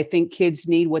this, I think kids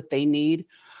need what they need,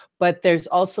 but there's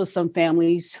also some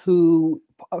families who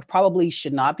probably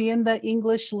should not be in the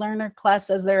English learner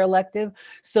class as their elective.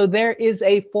 So there is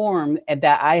a form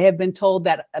that I have been told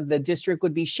that the district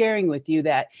would be sharing with you,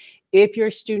 that if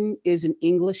your student is an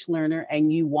English learner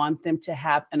and you want them to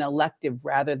have an elective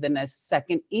rather than a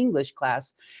second English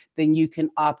class, then you can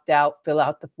opt out, fill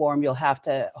out the form. You'll have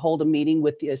to hold a meeting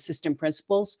with the assistant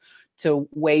principals to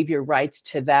waive your rights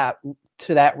to that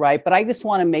right. But I just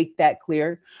want to make that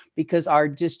clear, because our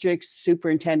district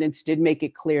superintendents did make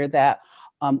it clear that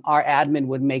our admin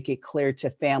would make it clear to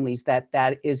families that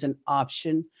that is an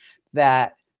option,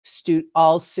 that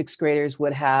all 6th graders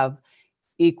would have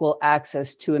equal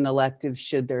access to an elective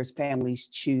should their families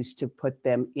choose to put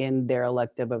them in their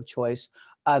elective of choice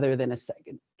other than a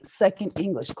second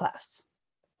English class.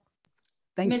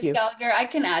 Thank Ms. you. Gallagher, I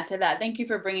can add to that. Thank you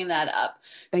for bringing that up.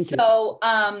 Thank you. So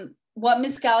what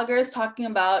Ms. Gallagher is talking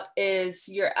about is,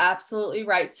 you're absolutely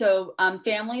right. So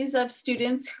families of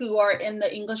students who are in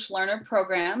the English Learner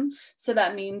Program, so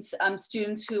that means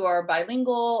students who are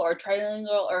bilingual or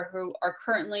trilingual, or who are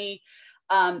currently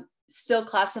still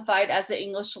classified as the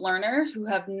English learner, who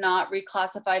have not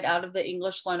reclassified out of the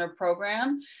English Learner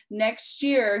Program. Next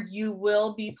year, you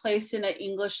will be placed in an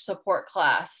English support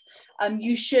class.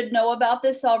 You should know about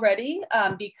this already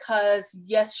because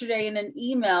yesterday in an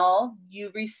email, you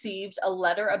received a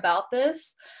letter about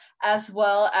this, as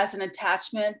well as an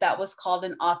attachment that was called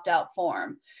an opt-out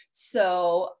form.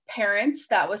 So parents,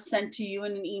 that was sent to you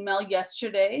in an email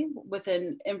yesterday with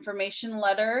an information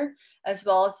letter, as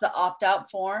well as the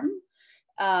opt-out form.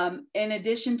 In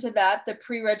addition to that, the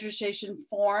pre-registration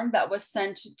form that was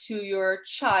sent to your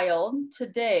child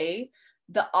today,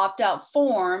 the opt-out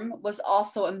form was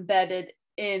also embedded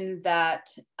in that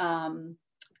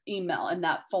email, in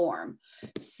that form.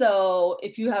 So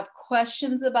if you have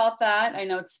questions about that, I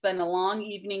know it's been a long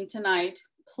evening tonight,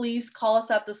 please call us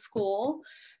at the school.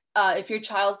 If your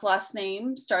child's last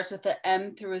name starts with an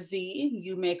M through a Z,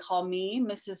 you may call me,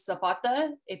 Mrs.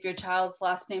 Zapata. If your child's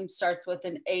last name starts with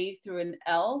an A through an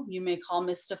L, you may call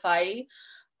Ms. Stafai.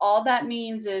 All that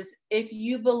means is, if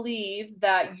you believe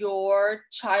that your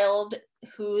child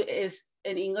who is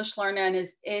an English learner and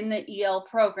is in the EL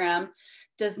program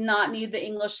does not need the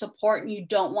English support, and you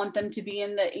don't want them to be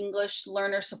in the English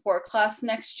learner support class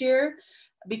next year,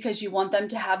 because you want them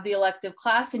to have the elective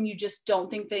class and you just don't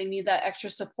think they need that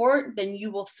extra support, then you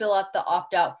will fill out the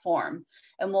opt-out form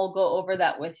and we'll go over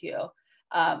that with you.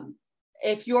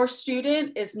 If your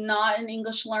student is not an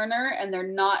English learner and they're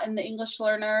not in the English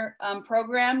learner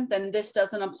program, then this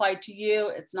doesn't apply to you.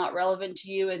 It's not relevant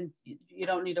to you, and you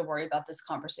don't need to worry about this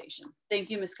conversation.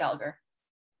 Thank you, Ms. Gallagher.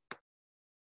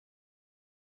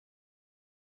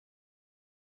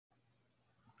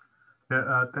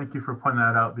 Yeah, thank you for pointing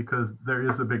that out, because there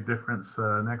is a big difference.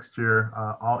 Next year,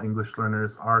 all English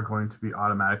learners are going to be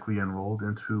automatically enrolled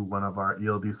into one of our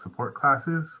ELD support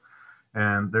classes.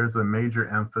 And there's a major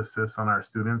emphasis on our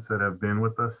students that have been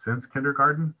with us since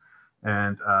kindergarten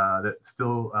and that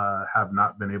still have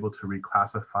not been able to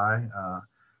reclassify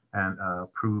and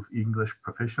prove English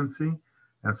proficiency.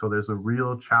 And so there's a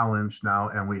real challenge now,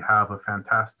 and we have a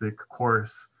fantastic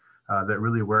course that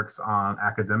really works on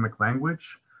academic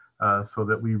language so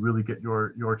that we really get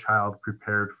your child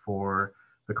prepared for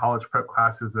the college prep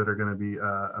classes that are going to be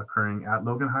occurring at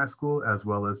Logan High School, as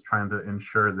well as trying to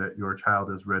ensure that your child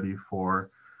is ready for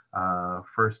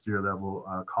first year level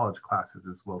college classes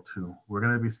as well too. We're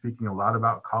going to be speaking a lot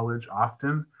about college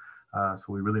often,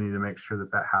 so we really need to make sure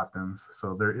that that happens.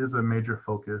 So there is a major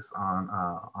focus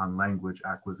on language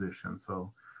acquisition.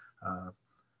 So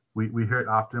we hear it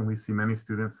often. We see many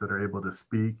students that are able to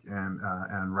speak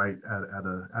and write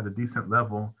at a decent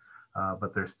level,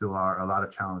 but there still are a lot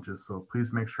of challenges. So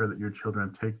please make sure that your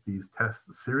children take these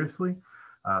tests seriously,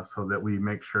 so that we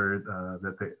make sure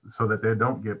that they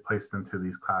don't get placed into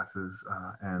these classes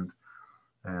and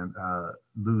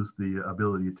lose the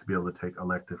ability to be able to take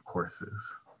elective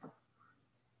courses.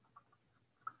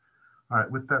 All right,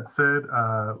 with that said,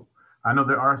 I know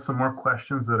there are some more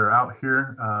questions that are out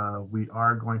here. We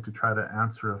are going to try to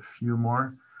answer a few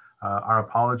more. Our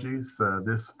apologies,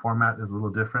 this format is a little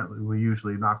different. We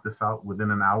usually knock this out within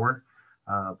an hour,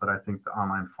 but I think the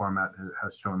online format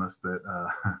has shown us that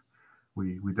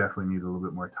we definitely need a little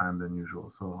bit more time than usual.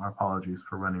 So our apologies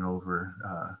for running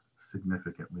over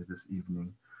significantly this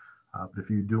evening. But if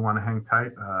you do want to hang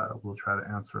tight, we'll try to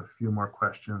answer a few more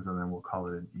questions and then we'll call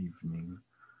it an evening.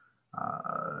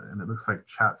 And it looks like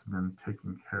chat's been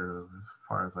taken care of as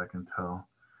far as I can tell.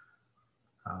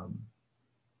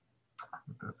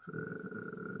 That's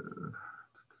it.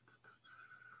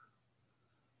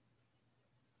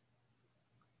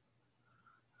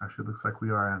 Actually, it looks like we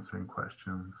are answering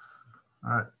questions.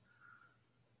 All right.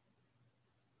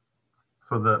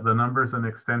 So the numbers and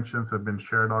extensions have been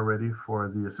shared already for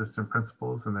the assistant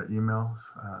principals and their emails.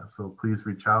 So please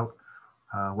reach out.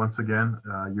 Once again,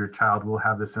 your child will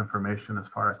have this information as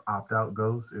far as opt-out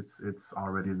goes. It's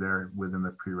already there within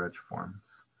the pre-reg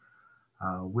forms.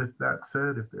 With that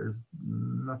said, if there's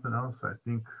nothing else, I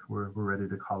think we're ready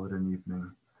to call it an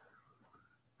evening.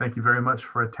 Thank you very much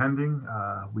for attending.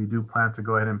 We do plan to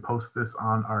go ahead and post this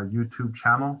on our YouTube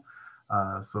channel.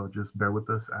 So just bear with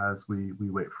us as we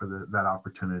wait for that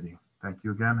opportunity. Thank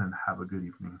you again and have a good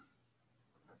evening.